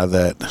the guy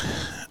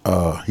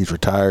that he's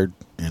retired,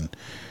 and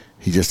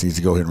he just needs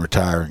to go ahead and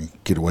retire and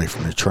get away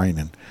from the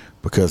training,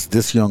 because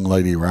this young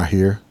lady right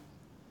here,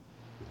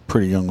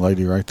 pretty young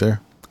lady right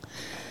there,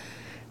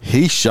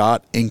 he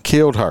shot and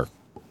killed her.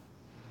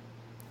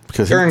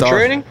 Because during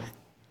training?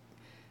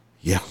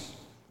 Yeah,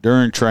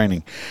 during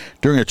training.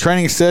 During a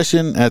training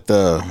session at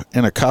the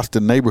Anacostia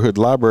Neighborhood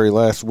Library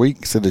last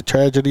week, said the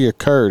tragedy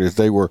occurred as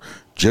they were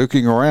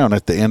joking around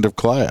at the end of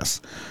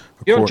class.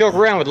 You don't joke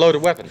around with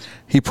loaded weapons.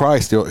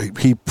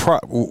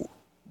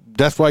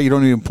 That's why you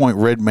don't even point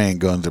red man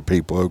guns at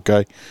people,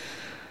 okay?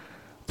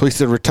 Police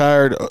said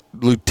retired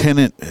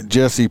Lieutenant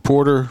Jesse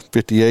Porter,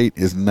 58,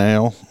 is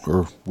now,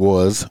 or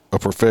was, a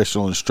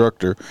professional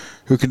instructor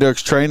who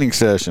conducts training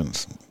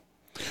sessions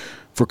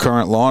for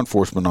current law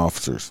enforcement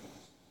officers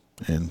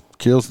and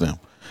kills them.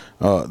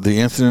 The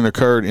incident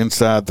occurred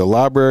inside the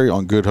library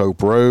on Good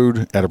Hope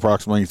Road at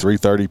approximately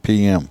 3:30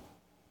 p.m.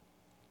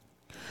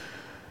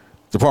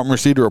 The department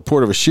received a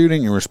report of a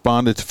shooting and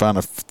responded to find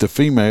the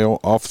female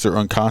officer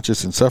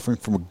unconscious and suffering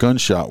from a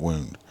gunshot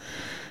wound.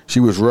 She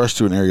was rushed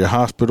to an area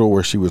hospital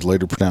where she was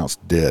later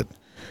pronounced dead.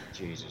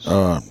 Jesus.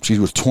 She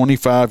was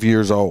 25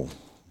 years old.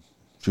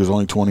 She was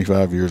only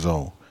 25 years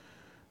old.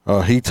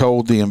 He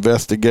told the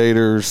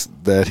investigators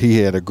that he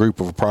had a group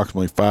of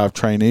approximately 5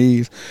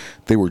 trainees.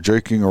 They were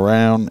joking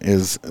around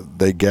as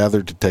they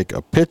gathered to take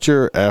a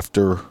picture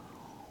after,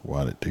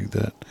 why did it do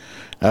that?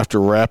 After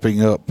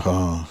wrapping up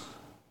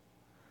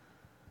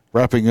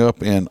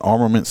in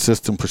armament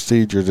system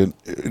procedures. And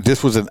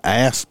this was an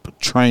ASP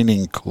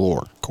training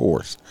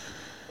course.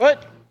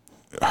 What?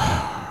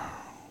 How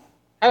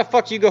the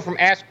fuck do you go from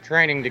ASP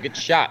training to get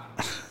shot?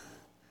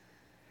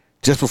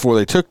 Just before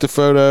they took the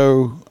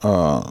photo,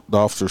 the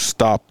officer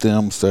stopped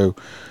them so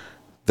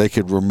they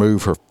could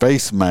remove her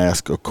face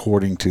mask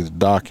according to the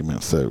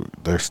documents. So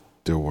they're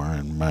still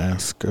wearing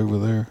masks over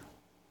there.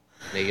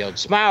 They yelled,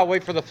 "Smile,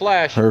 wait for the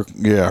flash." Her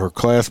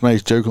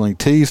classmates jokingly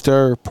teased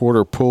her.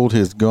 Porter pulled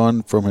his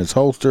gun from his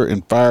holster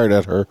and fired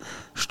at her,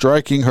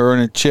 striking her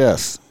in the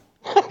chest.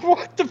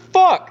 What the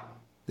fuck?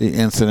 The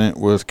incident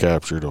was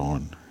captured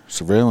on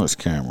surveillance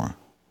camera.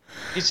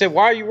 He said,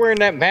 "Why are you wearing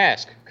that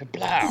mask?"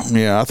 Kablow.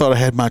 Yeah, I thought I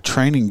had my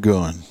training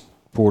gun,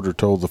 Porter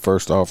told the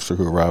first officer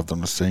who arrived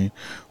on the scene.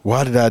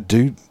 Why did I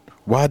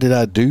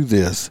do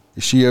this?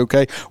 Is she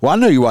okay? Well, I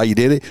know why you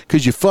did it,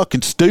 because you're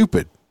fucking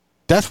stupid.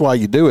 That's why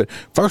you do it.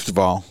 First of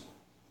all,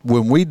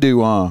 when we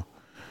do,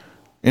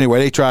 anyway,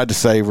 they tried to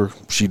save her.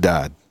 She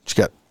died. She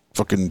got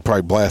fucking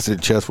probably blasted in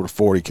the chest with a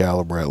 .40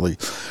 caliber at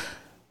least.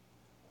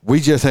 I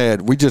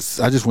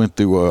just went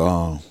through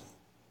a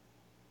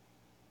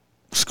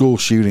school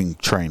shooting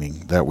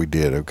training that we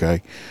did,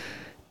 okay?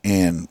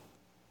 And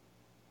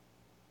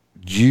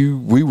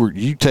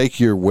you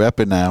take your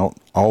weapon out,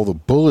 all the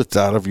bullets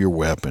out of your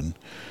weapon,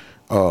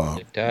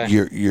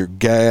 your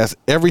gas,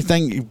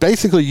 everything.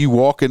 Basically, you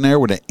walk in there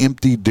with an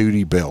empty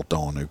duty belt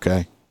on,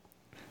 okay?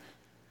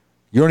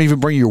 You don't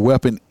even bring your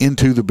weapon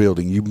into the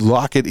building. You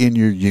lock it in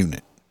your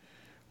unit.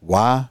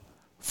 Why?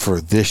 For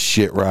this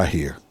shit right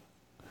here.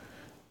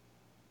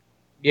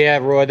 Yeah,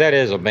 Roy, that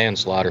is a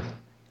manslaughter.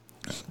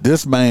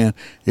 This man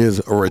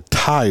is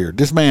retired.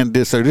 This man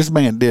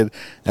did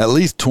at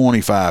least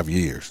 25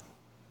 years.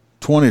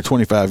 20 to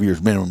 25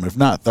 years minimum, if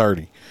not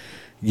 30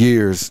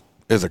 years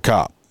as a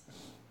cop.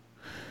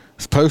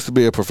 Supposed to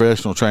be a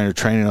professional trainer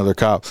training other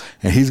cops,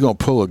 and he's going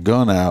to pull a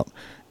gun out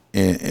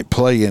and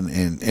play and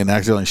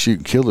accidentally shoot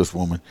and kill this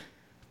woman.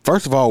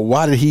 First of all,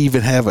 why did he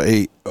even have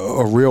a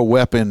real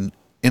weapon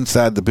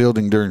inside the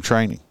building during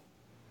training?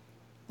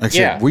 Like I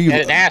said,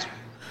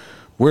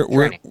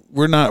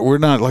 we're not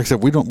like I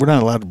said, we're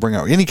not allowed to bring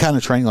out any kind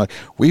of training. Like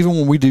even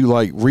when we do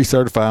like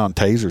recertify on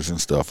tasers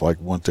and stuff, like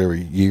once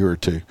every year or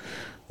two,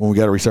 when we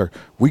got to recert,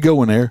 we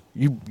go in there.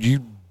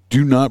 You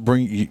do not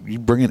bring you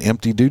bring an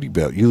empty duty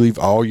belt. You leave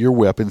all your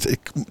weapons,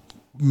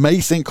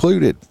 mace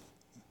included.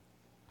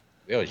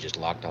 We always just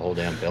lock the whole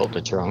damn belt in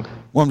the trunk.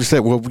 Well, I'm just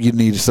saying. Well, you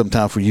need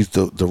sometimes we use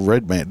the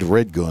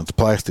red guns,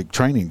 plastic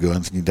training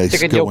guns, and they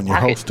just go in your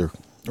holster.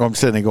 Well, I'm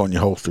saying they go in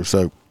your holster.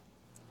 So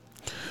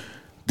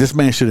this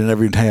man should have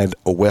never even had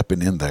a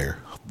weapon in there,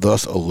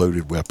 thus a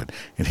loaded weapon.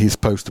 And he's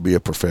supposed to be a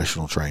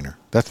professional trainer.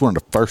 That's one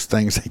of the first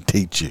things they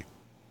teach you.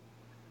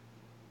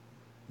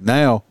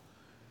 Now,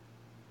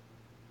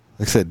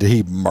 like I said, did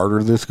he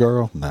murder this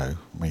girl? No.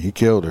 I mean, he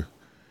killed her.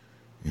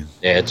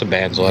 Yeah, it's a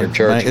manslaughter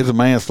charge. It's a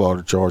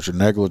manslaughter charge or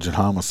negligent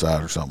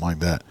homicide or something like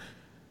that.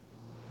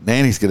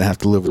 Nanny's going to have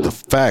to live with the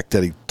fact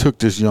that he took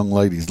this young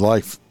lady's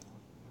life.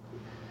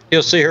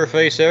 He'll see her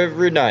face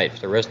every night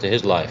for the rest of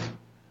his life.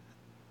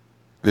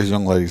 This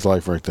young lady's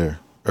life right there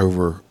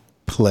over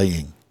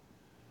playing.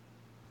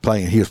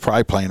 He was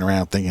probably playing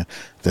around thinking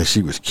that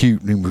she was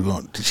cute and he was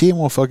going, she didn't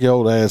want to fuck your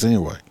old ass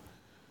anyway.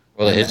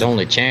 Well, his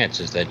only chance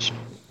is that she...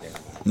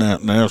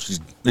 Now she's...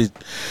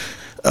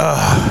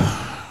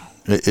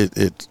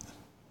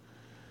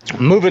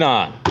 Moving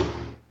on.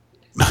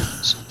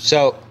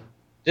 So,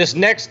 this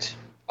next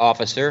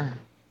officer,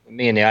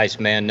 me and the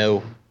Iceman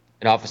know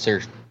an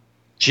officer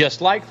just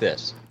like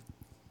this.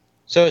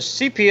 So,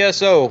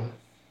 CPSO,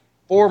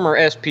 former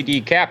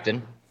SPD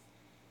captain,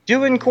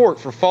 due in court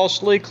for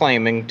falsely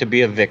claiming to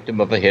be a victim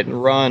of a hit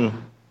and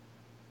run.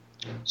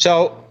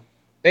 So,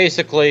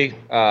 basically,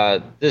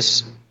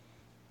 this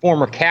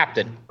former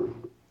captain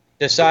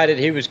decided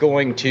he was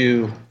going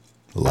to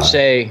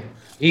say...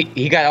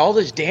 He got all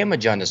this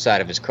damage on the side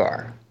of his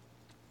car.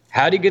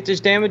 How did he get this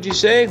damage, you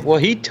say? Well,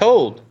 he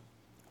told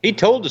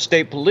the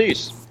state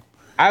police,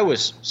 I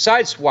was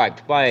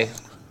sideswiped by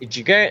a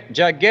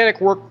gigantic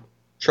work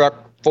truck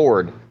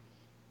Ford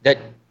that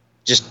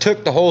just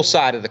took the whole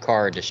side of the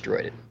car and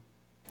destroyed it.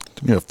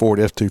 Yeah, Ford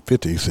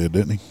F-250, he said,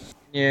 didn't he?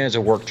 Yeah, it's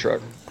a work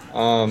truck.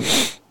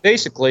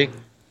 Basically,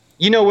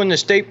 when the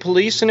state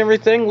police and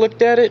everything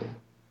looked at it,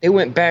 they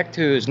went back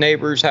to his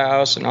neighbor's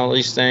house and all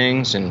these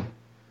things, and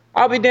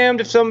I'll be damned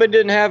if somebody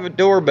didn't have a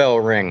doorbell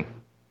ring.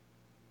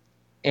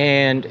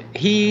 And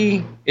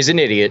he is an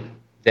idiot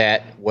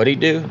that, what'd he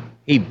do?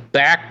 He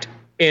backed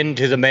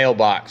into the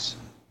mailbox.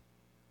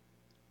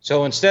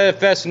 So instead of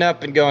fessing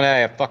up and going,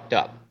 hey, I fucked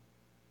up,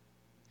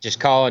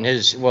 just calling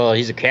he's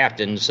a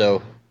captain,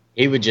 so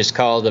he would just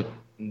call the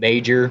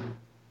major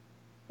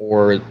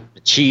or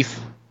the chief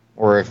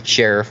or a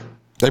sheriff.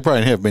 They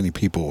probably didn't have many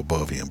people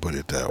above him, put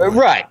it that way.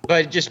 Right,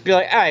 but just be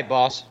like, hey,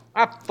 boss,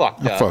 I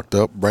fucked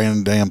up. Ran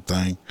the damn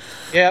thing.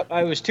 Yep,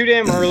 I was too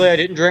damn early. I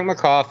didn't drink my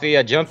coffee.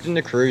 I jumped in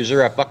the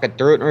cruiser. I fucking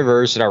threw it in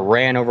reverse, and I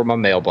ran over my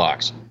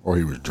mailbox. Or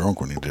he was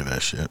drunk when he did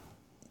that shit.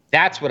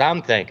 That's what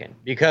I'm thinking.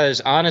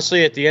 Because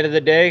honestly, at the end of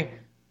the day,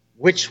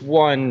 which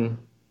one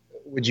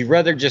would you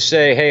rather just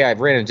say, hey, I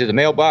ran into the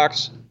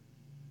mailbox?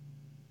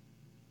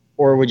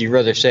 Or would you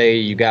rather say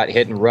you got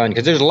hit and run?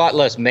 Because there's a lot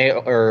less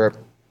mail or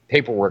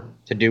paperwork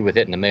to do with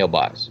hitting the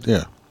mailbox.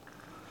 Yeah.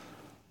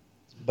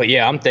 But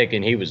yeah, I'm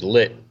thinking he was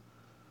lit.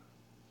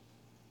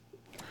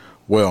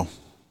 Well,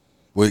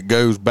 it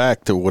goes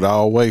back to what I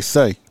always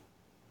say.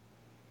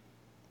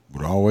 Do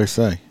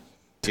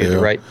the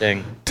right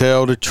thing.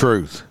 Tell the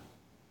truth.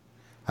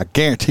 I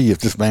guarantee you if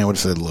this man would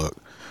have said, look,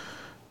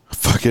 I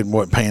fucking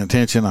wasn't paying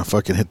attention. I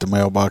fucking hit the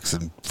mailbox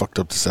and fucked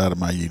up the side of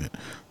my unit.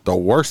 The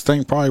worst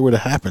thing probably would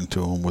have happened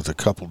to him was a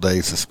couple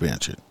days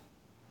suspension.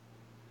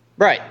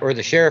 Right, or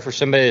the sheriff or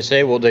somebody to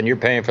say, well, then you're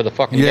paying for the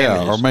fucking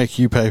damages. Yeah, or make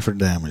you pay for the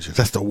damages.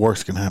 That's the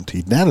worst can happen to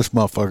you. Now this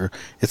motherfucker,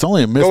 it's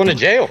only a misdemeanor. Going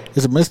to jail.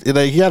 It's a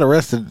misdemeanor. He got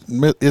arrested.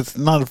 It's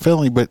not a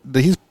felony, but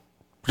he's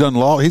done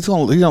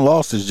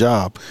lost his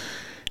job,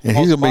 And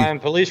he's going falsifying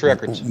to police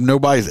records.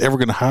 Nobody's ever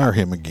going to hire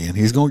him again.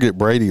 He's going to get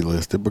Brady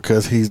listed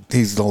because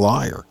he's the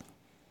liar.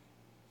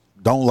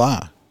 Don't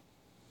lie.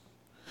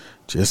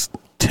 Just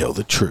tell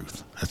the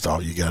truth. That's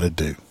all you got to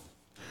do.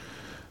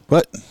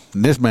 But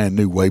this man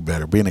knew way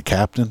better. Being a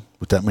captain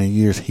with that many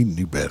years, he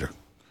knew better.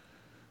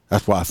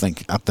 That's why I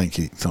think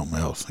he's something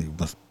else. He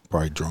was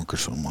probably drunk or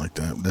something like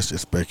that. That's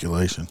just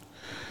speculation.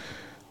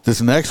 This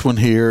next one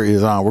here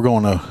is we're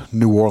going to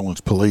New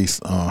Orleans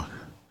police.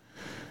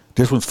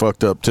 This one's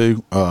fucked up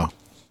too. I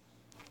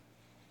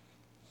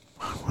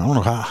don't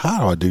know how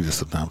do I do this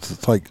sometimes.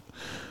 It's like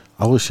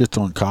all this shit's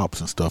on cops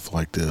and stuff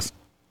like this.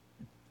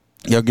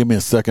 Y'all give me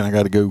a second. I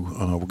got to go.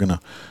 We're gonna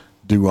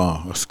do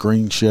a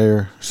screen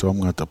share, so I'm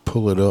gonna have to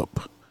pull it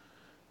up,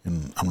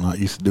 and I'm not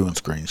used to doing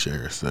screen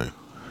share, so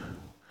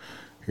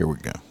here we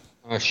go.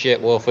 Oh shit!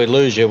 Well, if we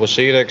lose you, we'll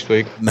see you next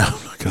week. No,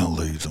 I'm not gonna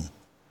lose them.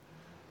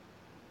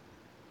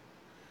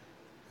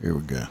 Here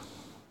we go.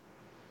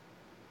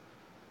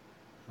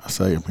 I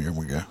say them. Here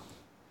we go.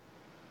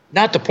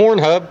 Not the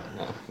Pornhub.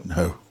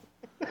 No.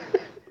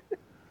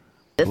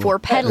 Before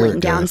pedaling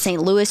down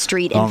St. Louis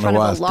Street in front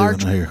of a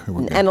large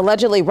and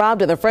allegedly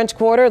robbed in the French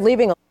Quarter,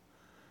 leaving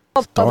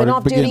of an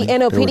off-duty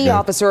NOPD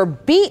officer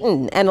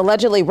beaten and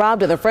allegedly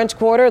robbed in the French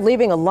Quarter,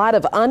 leaving a lot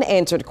of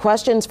unanswered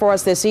questions for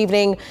us this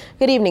evening.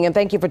 Good evening, and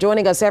thank you for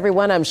joining us,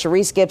 everyone. I'm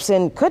Sharice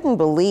Gibson. Couldn't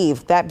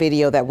believe that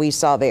video that we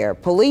saw there.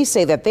 Police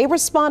say that they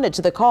responded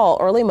to the call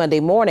early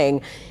Monday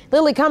morning.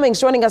 Lily Cummings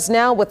joining us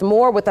now with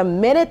more, with a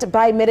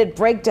minute-by-minute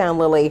breakdown,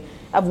 Lily,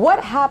 of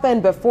what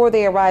happened before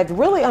they arrived.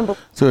 Really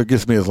unbelievable. So it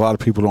gets me is a lot of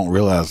people don't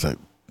realize that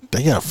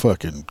they got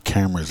fucking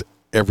cameras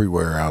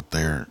everywhere out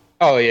there.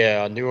 Oh,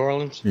 yeah, New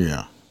Orleans?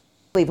 Yeah.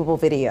 Unbelievable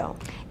video.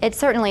 It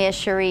certainly is,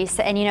 Sharice.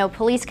 And, you know,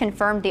 police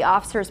confirmed the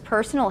officer's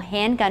personal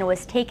handgun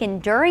was taken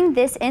during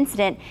this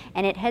incident,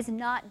 and it has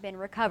not been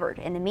recovered.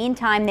 In the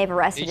meantime, they've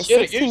arrested a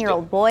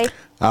 16-year-old boy.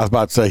 I was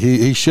about to say,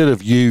 he should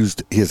have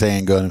used his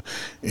handgun,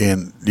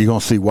 and you're going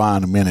to see why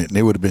in a minute, and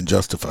it would have been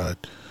justified.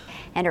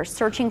 And are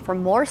searching for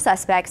more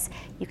suspects.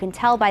 You can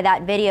tell by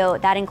that video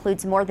that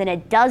includes more than a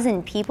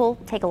dozen people.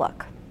 Take a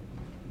look.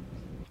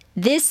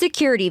 This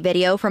security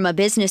video from a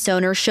business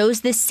owner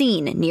shows the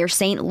scene near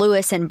St.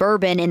 Louis and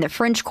Bourbon in the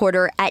French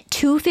Quarter at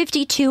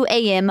 2:52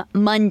 a.m.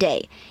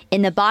 Monday.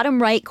 In the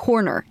bottom right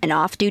corner, an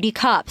off-duty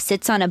cop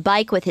sits on a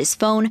bike with his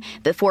phone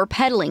before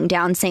pedaling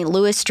down St.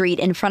 Louis Street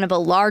in front of a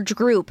large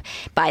group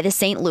by the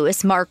St.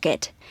 Louis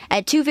Market.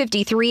 At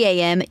 2:53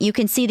 a.m., you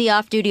can see the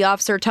off-duty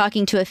officer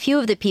talking to a few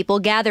of the people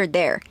gathered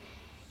there.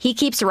 He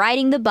keeps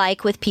riding the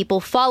bike with people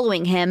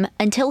following him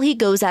until he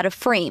goes out of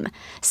frame.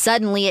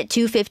 Suddenly at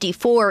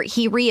 2:54,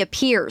 he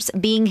reappears,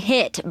 being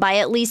hit by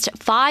at least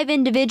 5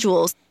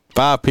 individuals.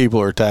 5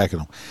 people are attacking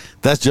him.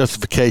 That's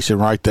justification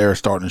right there,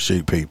 starting to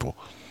shoot people.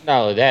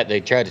 Not only that, they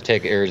tried to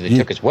take they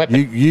took his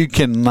weapon. You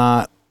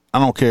cannot, I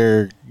don't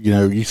care,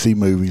 you see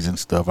movies and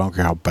stuff. I don't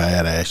care how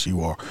badass you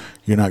are.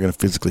 You're not going to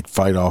physically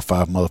fight off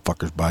 5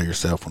 motherfuckers by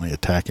yourself when they're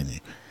attacking you.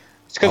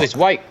 It's because he's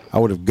white. I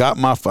would have got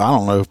I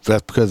don't know if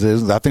that's because it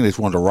is. I think they just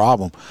wanted to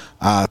rob him.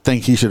 I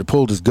think he should have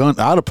pulled his gun.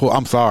 I'd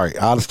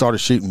have started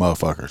shooting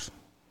motherfuckers.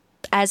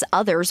 As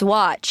others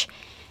watch,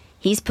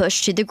 he's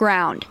pushed to the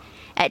ground.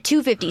 At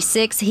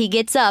 2:56, he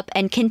gets up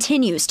and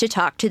continues to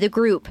talk to the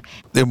group.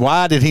 Then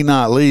why did he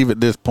not leave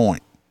at this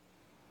point?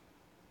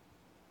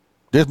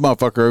 This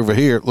motherfucker over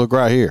here, look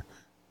right here.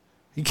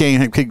 He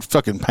can't keep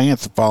fucking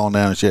pants falling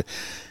down and shit.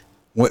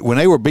 When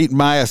they were beating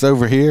my ass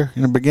over here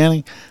in the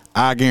beginning,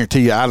 I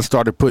guarantee you I'd have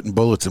started putting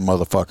bullets in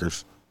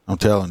motherfuckers. I'm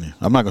telling you.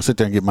 I'm not going to sit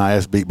there and get my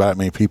ass beat by that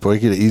many people. He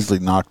could have easily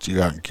knocked you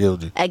out and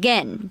killed you.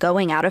 Again,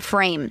 going out of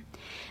frame.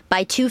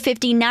 By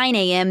 2:59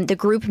 a.m., the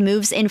group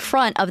moves in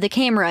front of the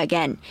camera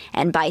again.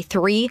 And by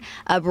 3,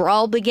 a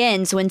brawl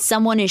begins when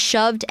someone is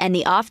shoved and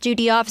the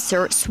off-duty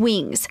officer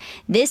swings.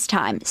 This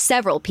time,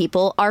 several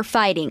people are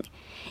fighting.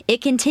 It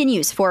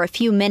continues for a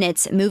few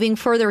minutes, moving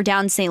further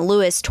down St.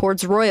 Louis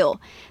towards Royal.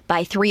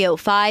 By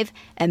 3:05,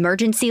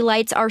 emergency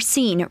lights are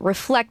seen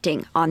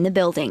reflecting on the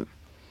building.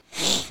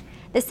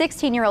 The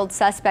 16-year-old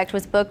suspect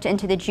was booked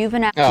into the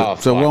juvenile.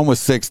 So one was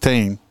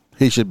 16.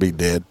 He should be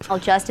dead.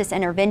 Justice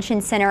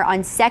Intervention Center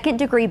on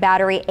second-degree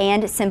battery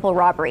and simple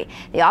robbery.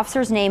 The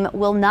officer's name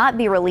will not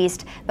be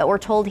released, but we're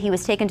told he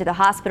was taken to the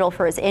hospital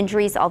for his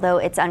injuries, although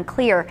it's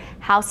unclear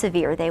how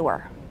severe they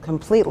were.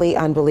 Completely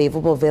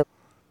unbelievable.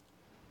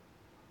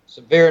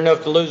 Severe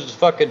enough to lose his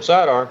fucking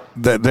sidearm.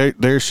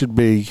 There should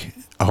be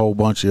a whole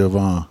bunch of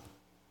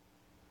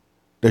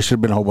there should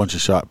have been a whole bunch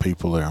of shot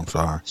people there. I'm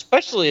sorry.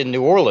 Especially in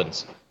New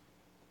Orleans.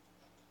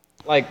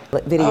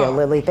 Video,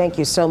 Lily. Thank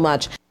you so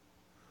much.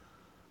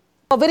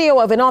 A video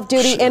of an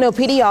off-duty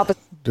NOPD officer.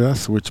 Did I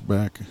switch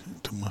back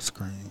to my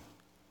screen?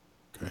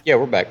 Okay. Yeah,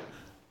 we're back.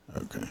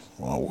 Okay.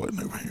 Well, I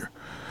wasn't over here.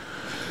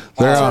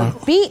 They're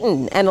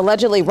beaten and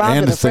allegedly robbed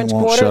in the French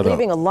Quarter,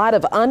 leaving a lot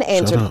of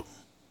unanswered. Shut up.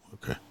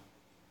 Okay.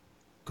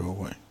 Go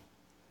away.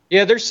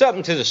 Yeah, there's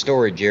something to the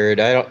story,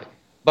 Jared.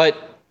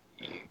 But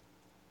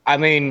I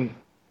mean,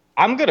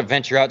 I'm going to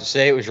venture out to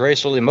say it was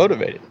racially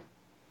motivated.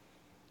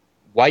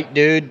 White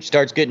dude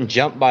starts getting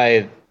jumped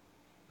by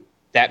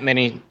that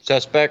many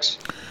suspects?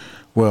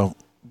 Well,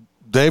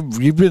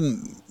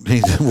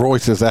 Roy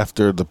says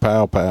after the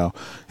pow,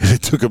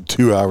 it took him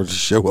 2 hours to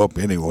show up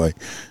anyway.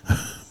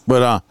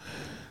 But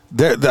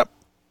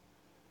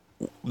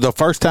the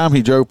first time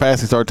he drove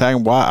past and started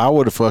tagging, I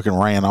would have fucking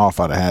ran off.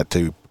 I'd have had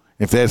to.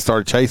 If they had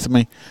started chasing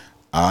me,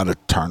 I'd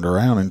have turned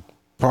around and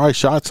probably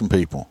shot some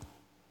people.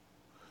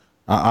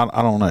 I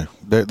don't know.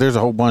 There's a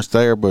whole bunch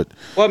there, but...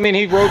 Well, I mean,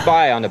 he rode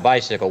by on a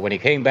bicycle. When he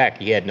came back,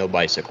 he had no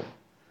bicycle.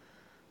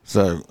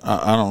 So,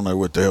 I don't know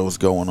what the hell is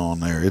going on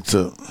there. It's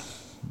a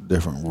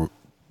different...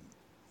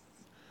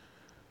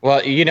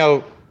 Well, you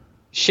know,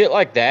 shit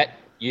like that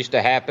used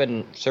to happen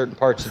in certain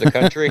parts of the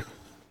country.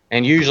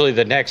 And usually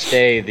the next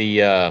day, the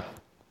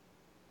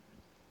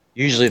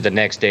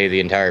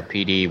entire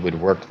PD would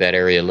work that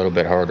area a little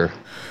bit harder.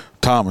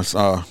 Thomas,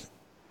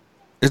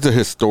 it's a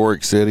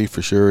historic city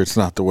for sure. It's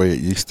not the way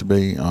it used to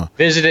be.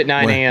 Visit at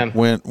 9 a.m.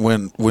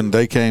 When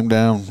they came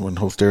down, when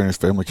Holster and his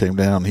family came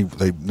down,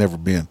 they've never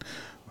been.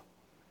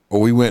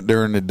 Well, we went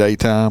during the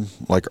daytime,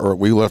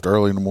 we left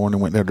early in the morning,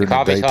 went there during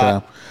the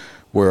daytime,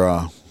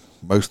 where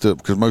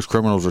because most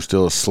criminals are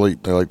still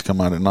asleep. They like to come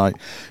out at night.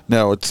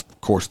 Now,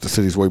 of course, the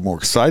city's way more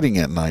exciting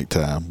at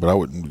nighttime, but I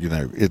wouldn't,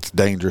 it's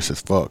dangerous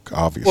as fuck,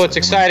 obviously. Well, it's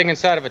exciting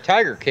inside of a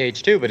tiger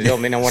cage, too, but it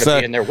don't mean I want to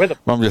be in there with them.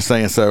 I'm just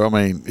saying,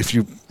 if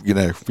you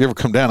ever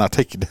come down, I'll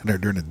take you down there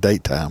during the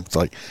daytime.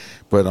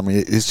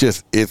 It's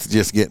it's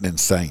just getting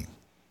insane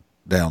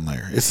down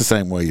there. It's the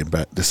same way in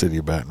the city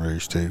of Baton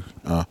Rouge, too.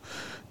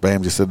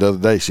 Bam just said the other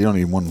day, she don't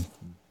even want to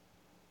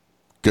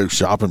go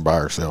shopping by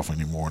herself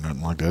anymore,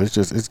 nothing like that.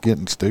 It's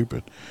getting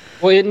stupid.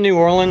 Well, isn't New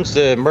Orleans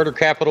the murder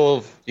capital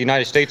of the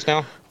United States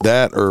now?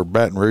 That or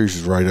Baton Rouge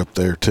is right up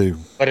there too.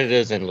 But it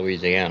is in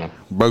Louisiana.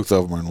 Both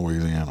of them are in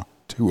Louisiana.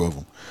 Two of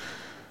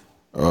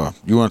them.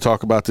 You want to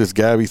talk about this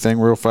Gabby thing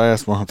real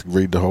fast? We'll have to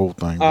read the whole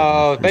thing.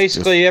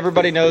 Basically,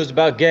 everybody knows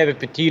about Gabby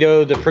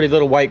Petito, the pretty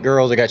little white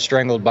girl that got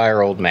strangled by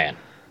her old man.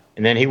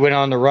 And then he went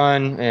on the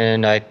run,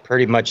 and I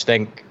pretty much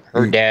think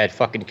her dad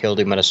fucking killed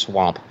him in a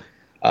swamp.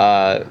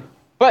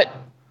 But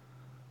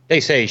they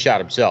say he shot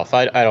himself.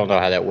 I don't know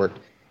how that worked.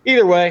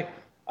 Either way,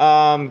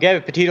 Gabby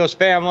Petito's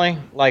family,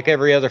 like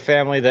every other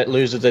family that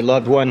loses a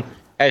loved one,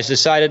 has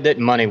decided that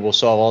money will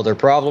solve all their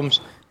problems,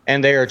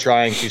 and they are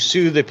trying to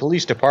sue the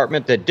police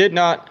department that did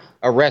not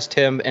arrest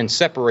him and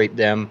separate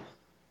them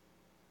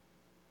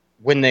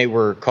when they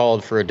were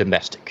called for a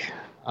domestic.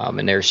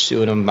 And they're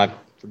suing them, I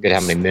forget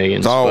how many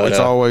millions. It's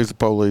always the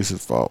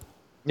police's fault.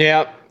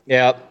 Yeah.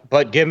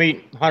 But give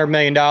me $100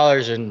 million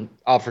and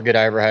I'll forget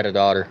I ever had a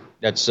daughter.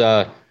 That's...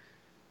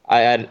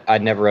 I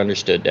never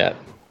understood that.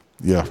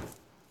 Yeah.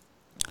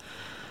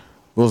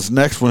 Well, this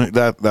next one,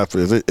 that's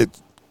it.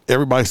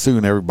 Everybody's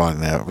suing everybody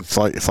now. It's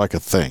like a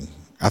thing.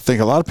 I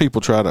think a lot of people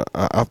try to.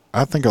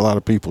 I think a lot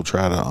of people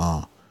try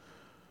to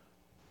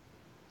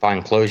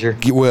find closure.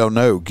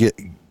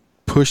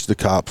 Push the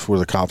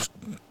cops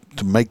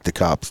to make the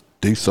cops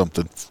do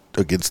something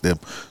against them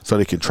so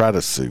they can try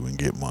to sue and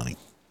get money.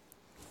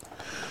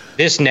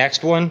 This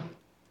next one,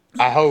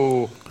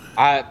 I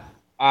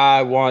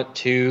want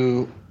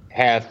to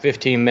have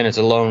 15 minutes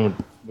alone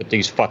with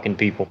these fucking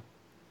people.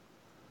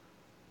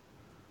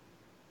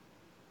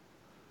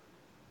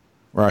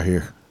 Right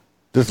here.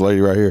 This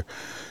lady right here.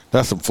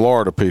 That's some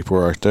Florida people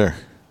right there.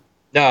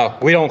 No,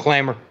 we don't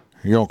claim her.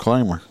 You don't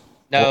claim her?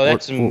 No,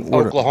 that's some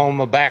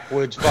Oklahoma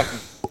backwoods fucking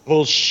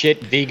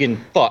bullshit vegan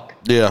fuck.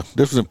 Yeah,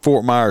 this was in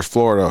Fort Myers,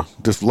 Florida.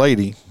 This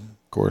lady,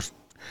 of course,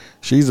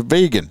 she's a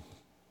vegan.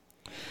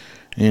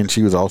 And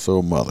she was also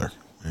a mother.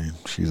 And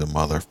she's a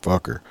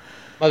motherfucker.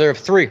 Mother of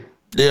 3.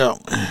 Yeah.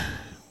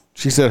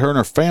 She said her and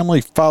her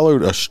family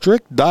followed a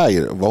strict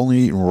diet of only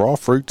eating raw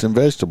fruits and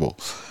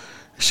vegetables.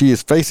 She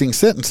is facing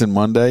sentencing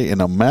Monday in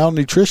a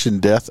malnutrition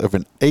death of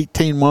an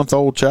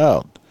 18-month-old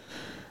child.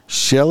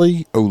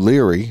 Shelley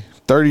O'Leary,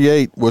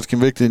 38, was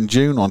convicted in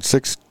June on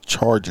 6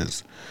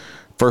 charges.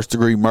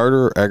 First-degree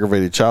murder,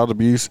 aggravated child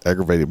abuse,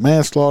 aggravated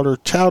manslaughter,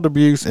 child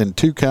abuse, and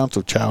 2 counts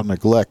of child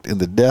neglect in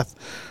the death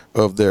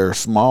of their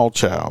small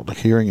child. The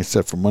hearing is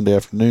set for Monday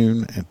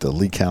afternoon at the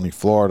Lee County,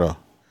 Florida.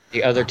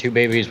 The other 2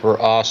 babies were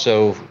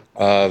also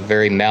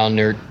very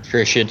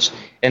malnutritious.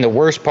 And the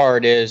worst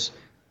part is,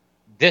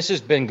 this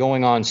has been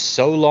going on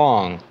so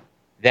long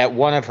that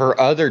one of her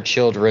other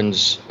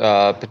children's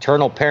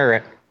paternal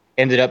parent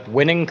ended up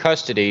winning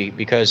custody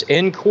because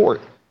in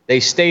court they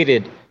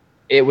stated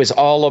it was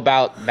all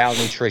about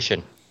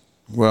malnutrition.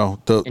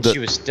 Well, she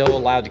was still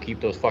allowed to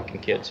keep those fucking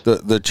kids.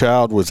 The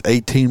child was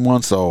 18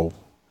 months old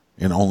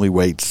and only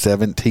weighed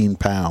 17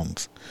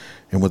 pounds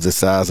and was the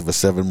size of a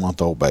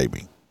 7-month-old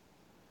baby.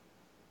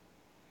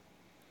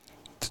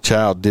 The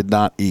child did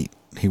not eat.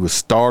 He was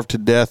starved to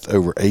death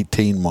over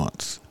 18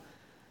 months.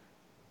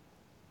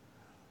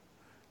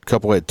 The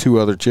couple had 2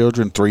 other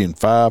children, 3 and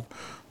 5,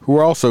 who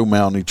were also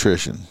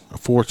malnutrition. A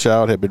 4th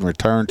child had been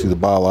returned to the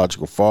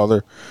biological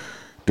father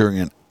during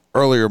an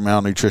earlier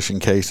malnutrition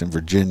case in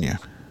Virginia.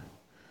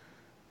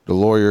 The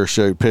lawyer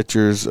showed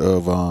pictures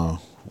of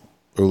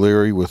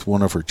O'Leary with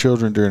one of her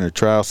children during her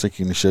trial,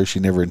 seeking to show she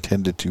never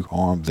intended to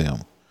harm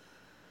them.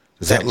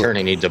 That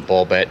attorney needs a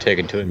ball bat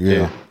taken to him,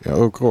 yeah, too. Yeah,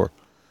 of course.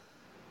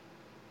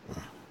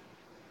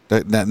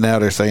 Now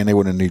they're saying they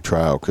want a new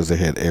trial because they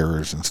had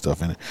errors and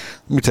stuff in it.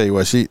 Let me tell you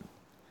what, you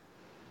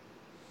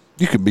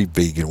can be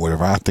vegan or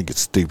whatever. I think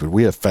it's stupid.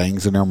 We have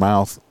fangs in our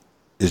mouth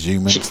as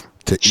humans.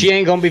 She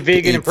ain't gonna be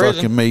vegan in prison.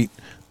 Fucking meat.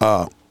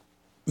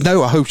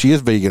 No, I hope she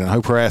is vegan. I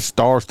hope her ass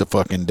starves to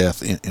fucking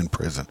death in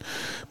prison,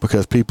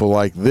 because people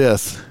like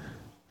this.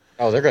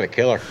 Oh, they're gonna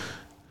kill her.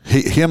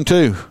 Him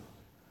too.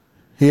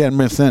 He hadn't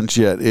been sentenced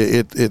yet.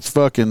 It's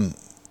fucking.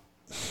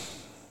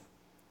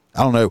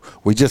 I don't know.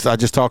 I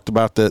just talked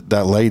about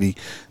that lady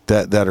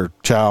that her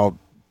child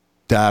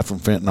died from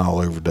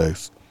fentanyl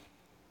overdose.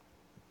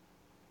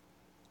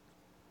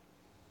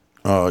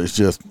 It's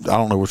just, I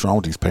don't know what's wrong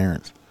with these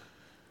parents.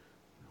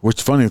 Which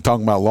is funny,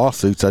 talking about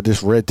lawsuits. I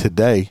just read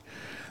today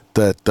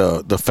that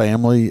the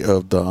family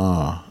of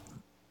the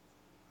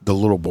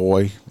little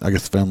boy, I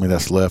guess the family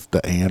that's left,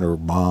 the aunt or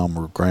mom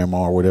or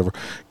grandma or whatever,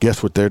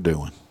 guess what they're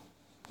doing?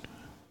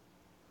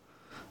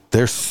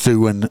 They're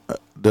suing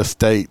the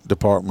State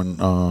Department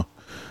of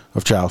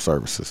Child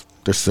Services.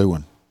 They're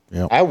suing.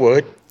 Yep. I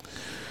would.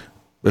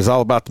 It's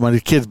all about the money.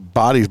 The kid's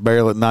body's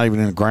barely not even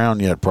in the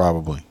ground yet,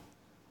 probably.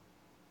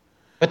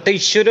 But they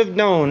should have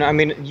known. I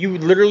mean, you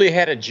literally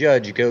had a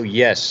judge go,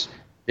 yes,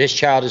 this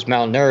child is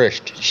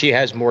malnourished. She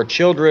has more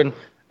children.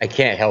 I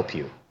can't help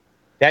you.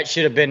 That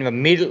should have been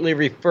immediately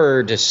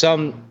referred to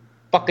some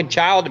fucking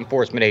child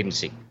enforcement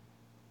agency.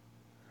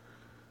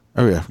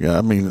 Oh, yeah. Yeah.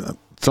 I mean,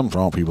 something's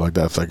wrong with people like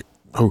that. It's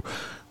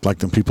like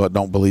them people that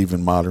don't believe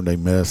in modern day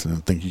medicine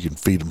and think you can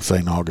feed them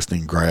St.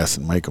 Augustine grass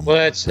and make them. Well,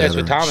 that's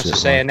what Thomas is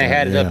saying. They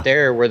had it up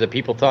there where the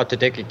people thought that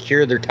they could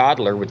cure their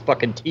toddler with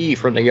fucking tea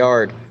from the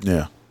yard.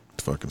 Yeah.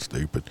 It's fucking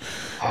stupid.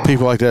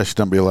 People like that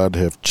shouldn't be allowed to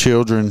have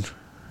children.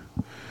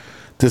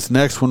 This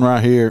next one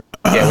right here.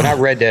 Yeah, when I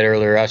read that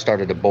earlier, I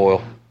started to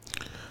boil.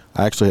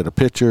 I actually had a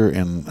picture,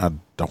 and I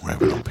don't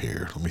have it up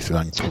here. Let me see if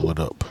I can pull it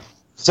up.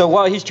 So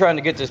while he's trying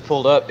to get this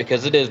pulled up,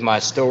 because it is my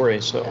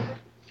story, so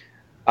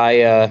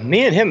me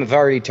and him have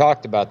already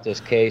talked about this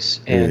case,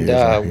 and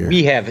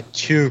we have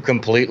two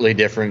completely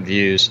different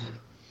views.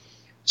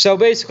 So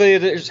basically,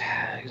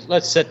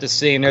 let's set the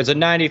scene. There's a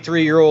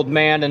 93-year-old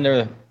man in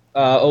the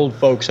old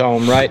folks'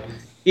 home, right?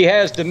 He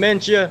has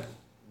dementia,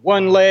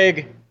 one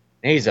leg,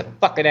 and he's a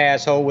fucking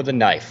asshole with a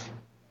knife.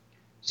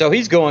 So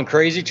he's going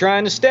crazy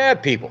trying to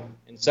stab people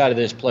inside of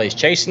this place,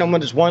 chasing them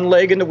with his one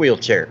leg in the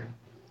wheelchair.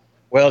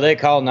 Well, they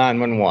call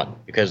 911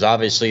 because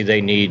obviously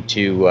they need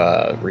to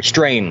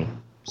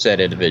restrain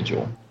said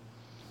individual.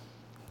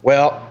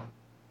 Well,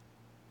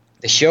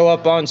 they show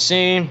up on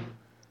scene.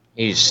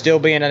 He's still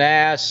being an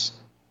ass.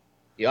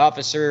 The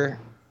officer,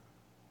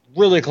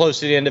 really close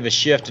to the end of his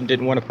shift and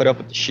didn't want to put up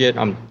with the shit.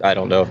 I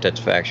don't know if that's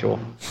factual.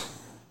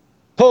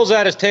 Pulls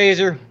out his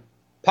taser,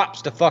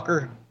 pops the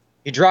fucker.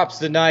 He drops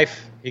the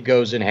knife. He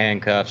goes in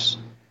handcuffs.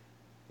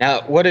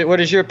 Now, what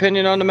is your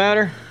opinion on the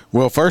matter?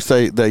 Well, first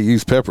they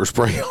use pepper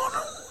spray on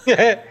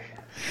him.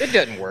 It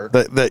doesn't work.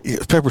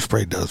 Pepper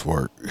spray does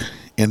work.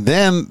 And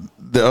then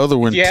the other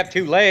one. You have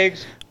two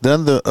legs.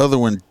 Then the other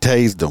one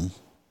tased him.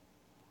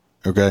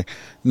 Okay.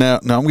 Now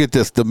I'm gonna get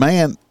this. The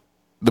man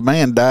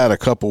died a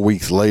couple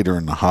weeks later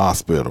in the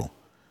hospital.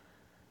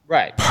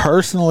 Right.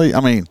 Personally, I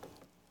mean.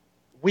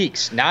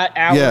 Weeks, not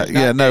hours.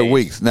 No,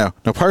 weeks. No,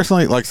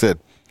 personally, like I said,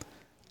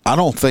 I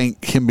don't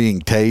think him being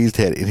tased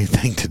had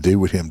anything to do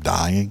with him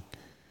dying.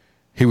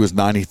 He was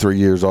 93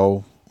 years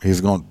old. He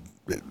was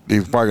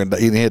probably gonna.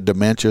 He had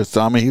dementia,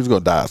 so I mean, he was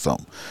going to die of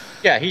something.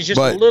 Yeah, he's just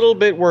a little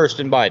bit worse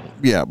than Biden.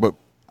 Yeah, but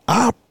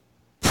I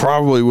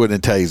probably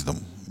wouldn't have tased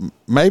him.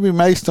 Maybe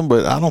maced him,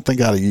 but I don't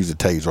think I'd have used a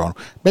taser on him.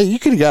 Maybe you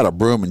could have got a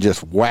broom and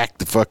just whacked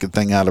the fucking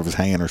thing out of his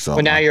hand or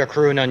something. But now you're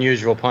accruing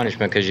unusual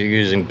punishment because you're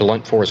using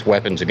blunt force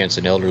weapons against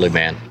an elderly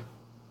man.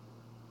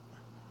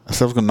 I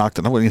said I was going to knock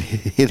I wouldn't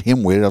hit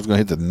him with it. I was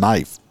going to hit the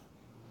knife.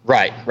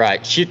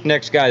 Right. Shoot the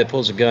next guy that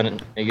pulls a gun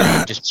and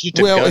just shoot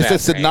the gun. Well, if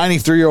it's a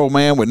 93-year-old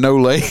man with no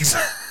legs,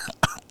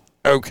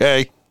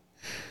 okay.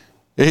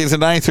 He's a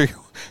 93.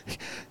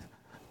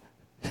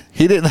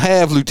 He didn't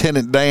have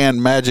Lieutenant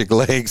Dan magic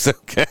legs,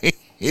 okay.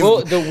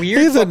 The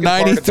weird fucking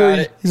part about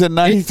it. He's a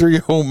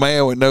 93-year-old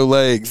man with no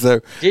legs.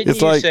 So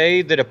didn't you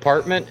say the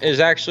department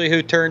is actually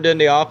who turned in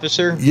the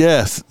officer?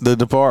 Yes, the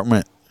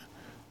department.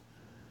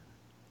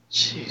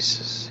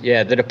 Jesus.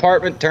 Yeah, the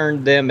department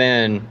turned them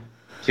in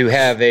to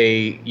have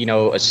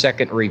a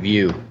second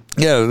review.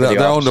 Yeah,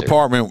 their own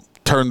department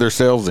turned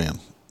themselves in.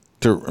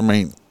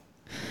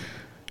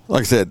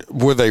 Like I said,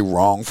 were they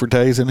wrong for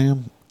tasing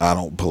him? I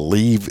don't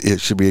believe it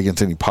should be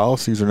against any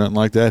policies or nothing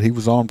like that. He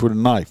was armed with a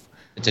knife.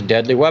 It's a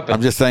deadly weapon.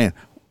 I'm just saying,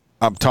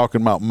 I'm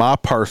talking about my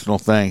personal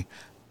thing.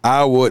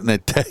 I wouldn't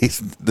have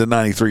tased the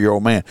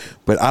 93-year-old man,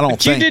 but I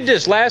don't think... You did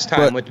this last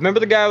time. Remember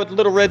the guy with the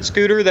little red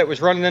scooter that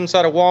was running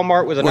inside of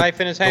Walmart with a knife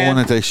in his hand? The one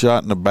that they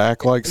shot in the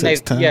back like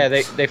 6 times? Yeah,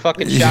 they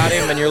fucking shot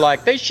him, and you're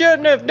like, they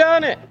shouldn't have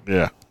done it.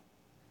 Yeah.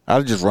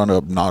 I'd just run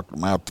up and knock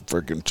him out the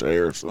freaking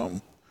chair or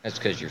something. That's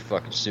because you're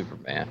fucking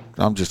Superman.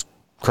 I'm just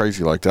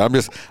crazy like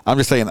that. I'm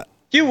just saying,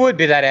 You would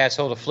be that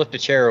asshole to flip the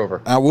chair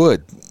over. I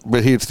would,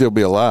 but he'd still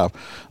be alive.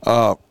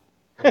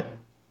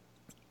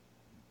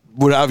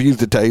 Would I have used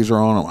the taser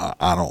on him?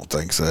 I don't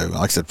think so.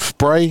 Like I said,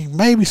 spray,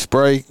 maybe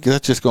spray. 'Cause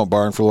that's just going to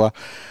burn for a while.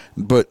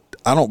 But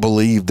I don't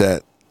believe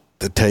that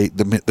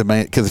the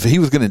man, because if he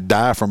was going to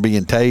die from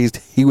being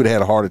tased, he would have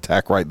had a heart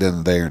attack right then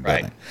and there.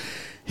 Right.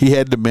 He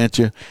had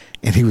dementia,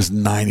 and he was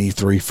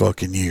 93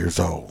 fucking years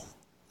old.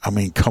 I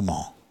mean, come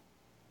on.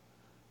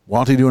 Why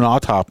don't they do an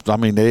autopsy? I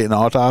mean, they didn't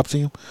autopsy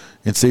him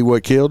and see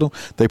what killed him.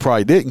 They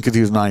probably didn't because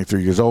he was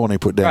 93 years old and they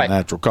put down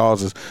natural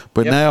causes.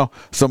 But now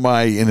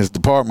somebody in his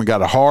department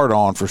got a hard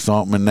on for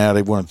something, and now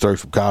they want to throw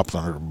some cops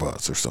under the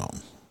bus or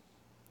something.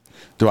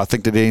 Do I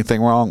think they did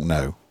anything wrong?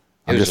 No.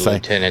 I'm just saying.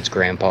 Lieutenant's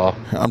grandpa.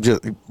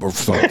 Or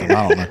something.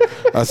 I don't know.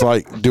 That's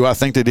like, do I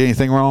think they did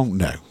anything wrong?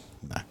 No.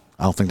 I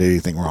don't think they did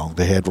anything wrong.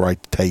 They had the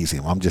right to tase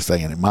him. I'm just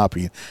saying, in my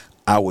opinion,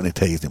 I wouldn't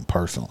have tased him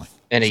personally.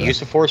 And a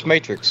use of force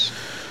matrix.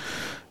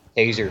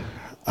 Taser.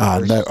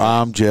 No,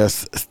 I'm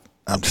just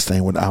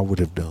saying what I would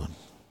have done.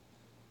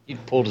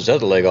 You'd pulled his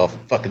other leg off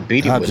and fucking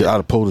beat him with it. I'd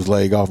have pulled his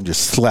leg off and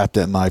just slapped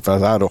that knife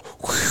out. I'd have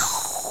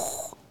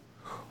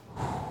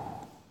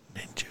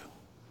ninja.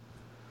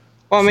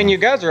 Well, I mean, you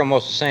guys are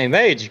almost the same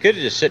age. You could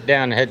have just sit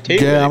down and had tea.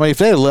 Yeah, I mean, if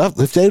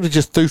they'd have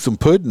just threw some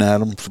pudding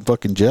at him, some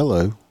fucking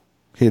Jello,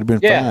 he'd have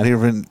been fine. He'd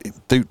have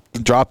been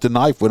dropped the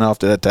knife, went off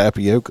to that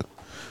tapioca.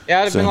 Yeah,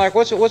 I'd have been like,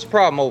 what's the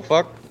problem, old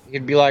fuck?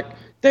 He'd be like,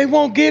 they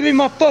won't give me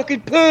my fucking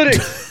pudding.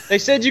 They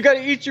said you got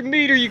to eat your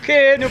meat or you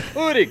can't have no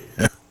pudding.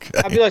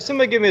 Okay. I'd be like,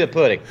 somebody give me the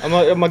pudding. I'm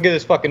gonna give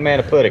this fucking man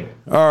a pudding.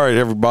 All right,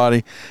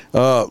 everybody.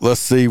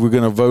 Let's see. We're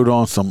going to vote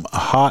on some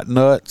hot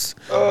nuts.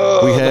 We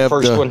have the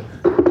first one.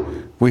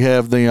 We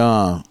have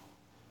the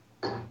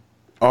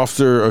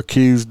officer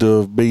accused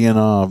of being,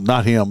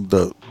 not him,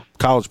 the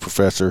college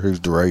professor who's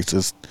the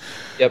racist.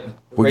 Yep,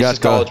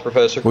 racist college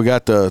professor. We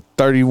got the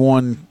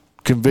 31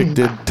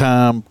 convicted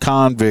time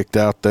convict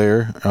out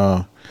there.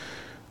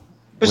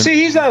 But see,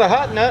 he's not a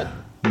hot nut.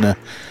 No.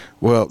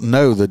 Well,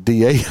 no, the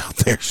DA out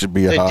there should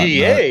be a hot nut. The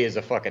DA is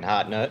a fucking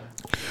hot nut.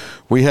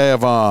 We have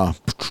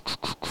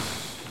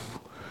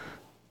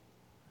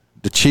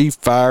the chief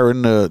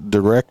firing the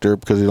director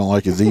because he don't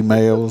like his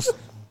emails.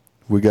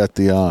 We got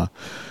the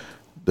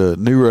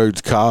New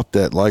Roads cop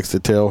that likes to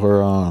tell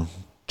her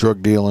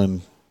drug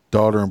dealing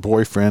daughter and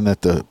boyfriend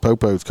that the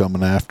popo's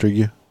coming after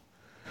you.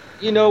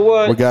 You know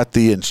what? We got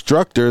the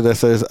instructor that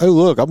says, oh,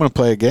 look, I'm going to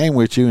play a game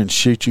with you and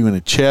shoot you in the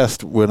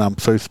chest when I'm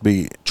supposed to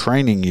be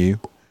training you.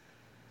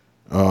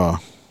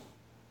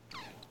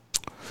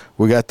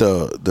 We got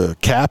the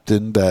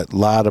captain that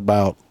lied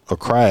about a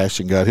crash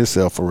and got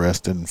himself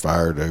arrested and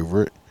fired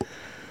over it.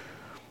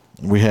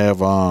 We have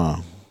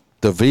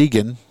the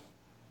vegan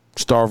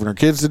starving her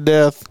kids to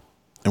death.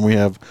 And we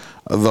have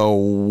the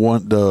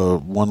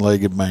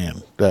one-legged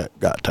man that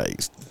got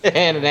tased.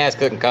 And an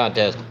ass-cooking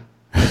contest.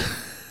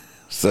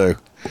 So,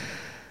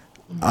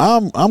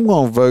 I'm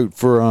going to vote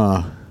for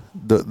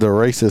the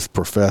racist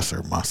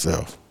professor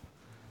myself.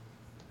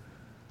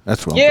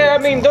 That's what. Yeah,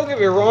 I mean, don't get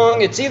me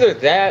wrong. It's either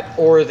that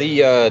or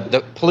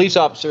the police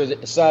officer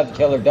that decided to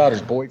tell her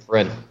daughter's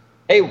boyfriend,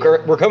 "Hey,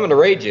 we're coming to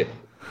raid you."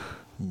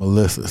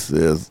 Melissa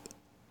says,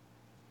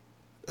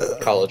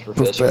 "College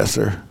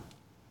professor."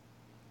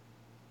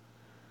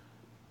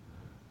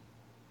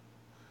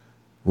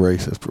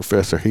 Racist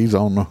professor. He's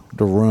on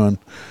the run.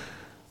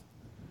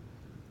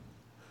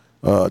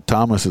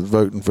 Thomas is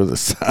voting for the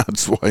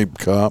sideswipe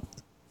cop.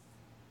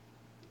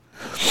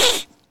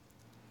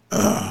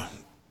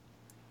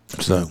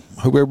 So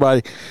hope everybody,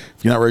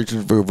 if you're not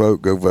registered for a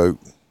vote, go vote.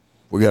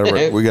 We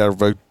gotta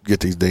vote, get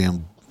these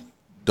damn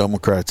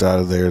Democrats out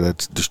of there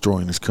that's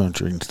destroying this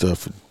country and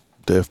stuff, and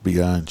the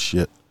FBI and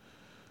shit.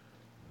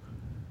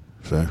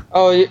 So.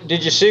 Oh,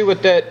 did you see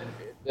what that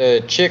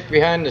chick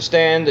behind the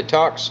stand that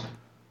talks?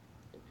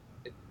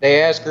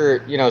 They ask her,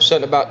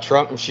 something about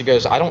Trump, and she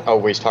goes, "I don't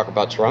always talk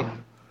about Trump."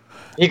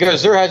 He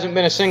goes, "There hasn't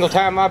been a single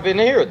time I've been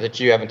here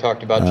that you haven't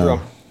talked about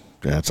Trump."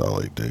 That's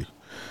all they do.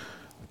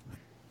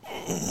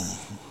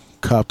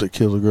 Cop that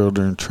killed a girl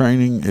during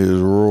training is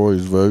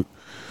Roy's vote.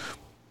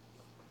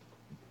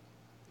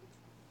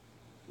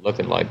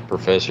 Looking like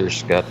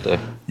professor's got the...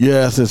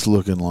 Yes, it's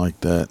looking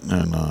like that.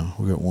 And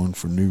we got one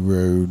for New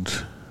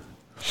Roads.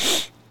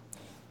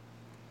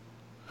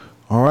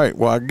 All right.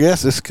 Well, I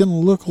guess it's going to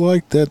look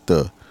like that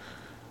the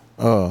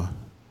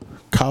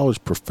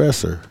college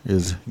professor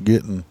is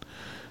getting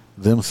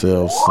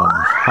themselves some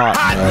hot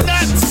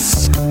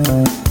nuts.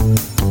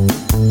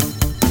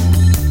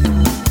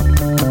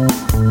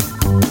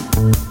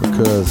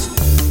 Because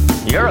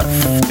you're a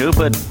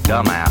stupid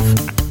dumbass.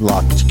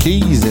 Locked your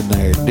keys in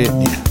there,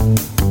 didn't you?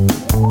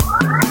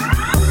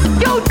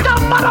 You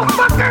dumb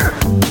motherfucker!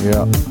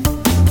 Yeah.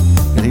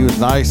 And he was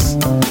nice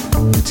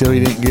until he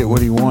didn't get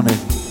what he wanted.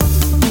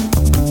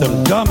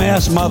 Some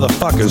dumbass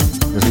motherfuckers.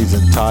 Because he's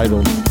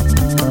entitled.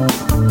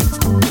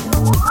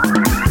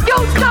 You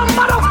dumb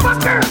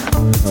motherfucker!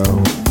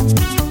 Oh.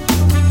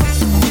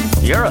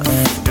 You're a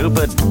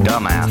stupid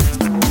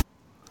dumbass.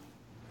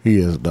 He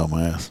is a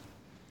dumbass.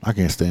 I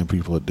can't stand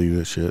people that do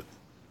that shit.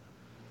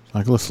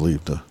 Like, let's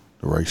leave the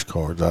the race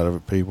cards out of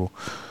it, people.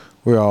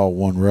 We're all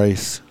one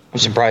race. I'm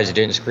surprised it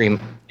didn't scream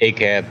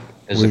ACAB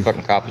as the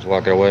fucking cop was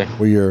walking away.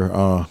 We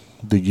are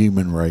the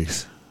human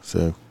race,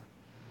 so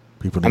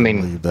people don't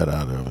leave that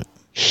out of it.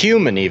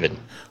 Human, even.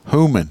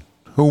 Human.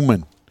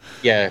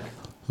 Yeah.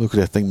 Look at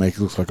that thing.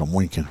 Looks like I'm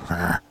winking.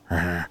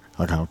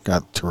 Like I've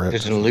got Tourette's.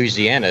 Because in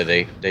Louisiana,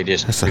 they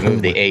just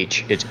removed the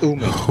H. It's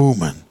human.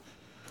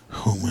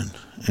 Human.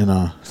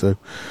 And so,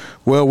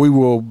 well, we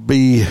will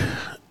be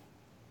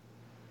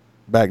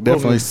back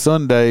definitely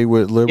Sunday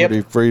with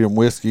Liberty Freedom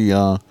Whiskey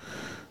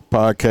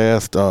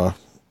podcast.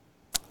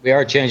 We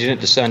are changing it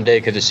to Sunday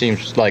because it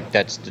seems like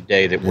that's the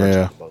day that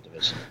works for both of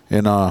us.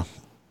 And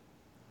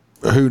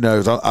who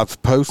knows? I'm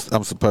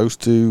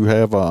supposed to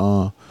have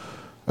a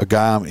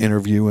guy I'm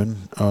interviewing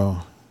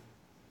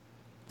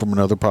from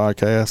another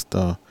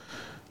podcast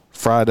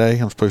Friday.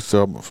 I'm supposed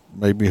to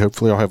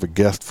hopefully I'll have a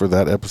guest for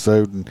that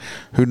episode, and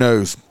who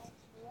knows?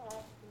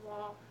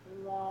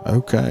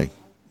 Okay,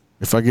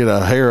 if I get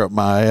a hair up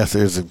my ass,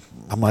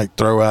 I might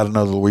throw out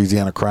another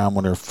Louisiana crime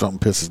when if something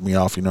pisses me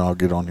off. I'll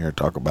get on here and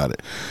talk about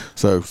it.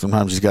 So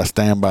sometimes you got to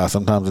stand by.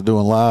 Sometimes I'm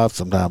doing live.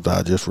 Sometimes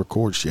I just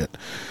record shit.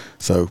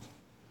 So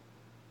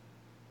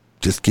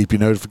just keep your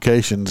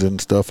notifications and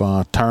stuff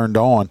turned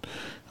on.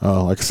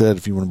 Like I said,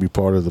 if you want to be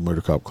part of the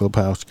Motor Cop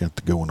Clubhouse, you have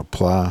to go and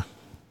apply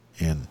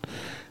and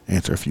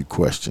answer a few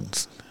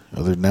questions.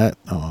 Other than that,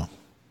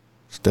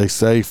 stay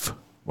safe.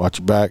 Watch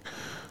your back.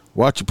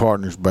 Watch your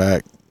partner's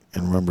back.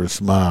 And remember to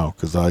smile,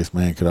 because the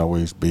Iceman could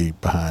always be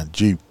behind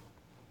you.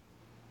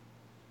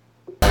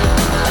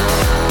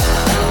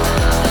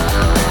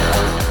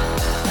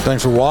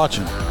 Thanks for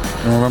watching.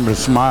 And remember to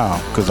smile,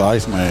 because the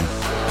Iceman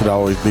could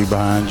always be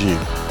behind you.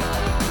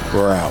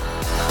 We're out.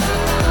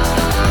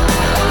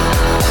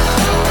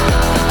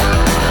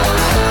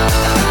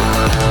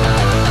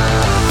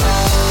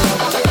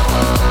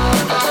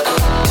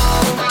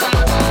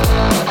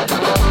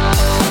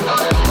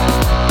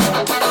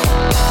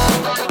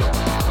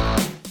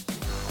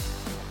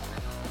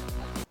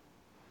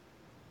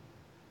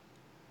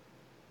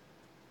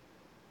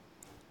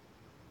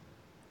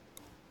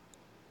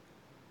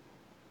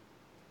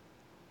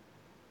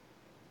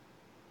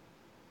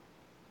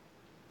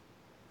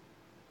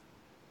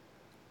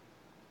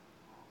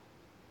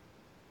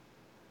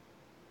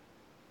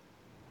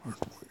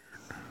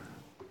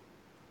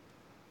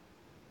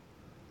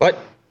 What?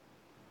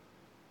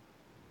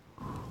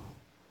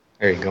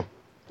 There you go.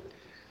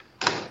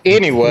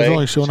 Anyway. It was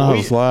only showing how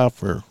it's live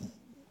for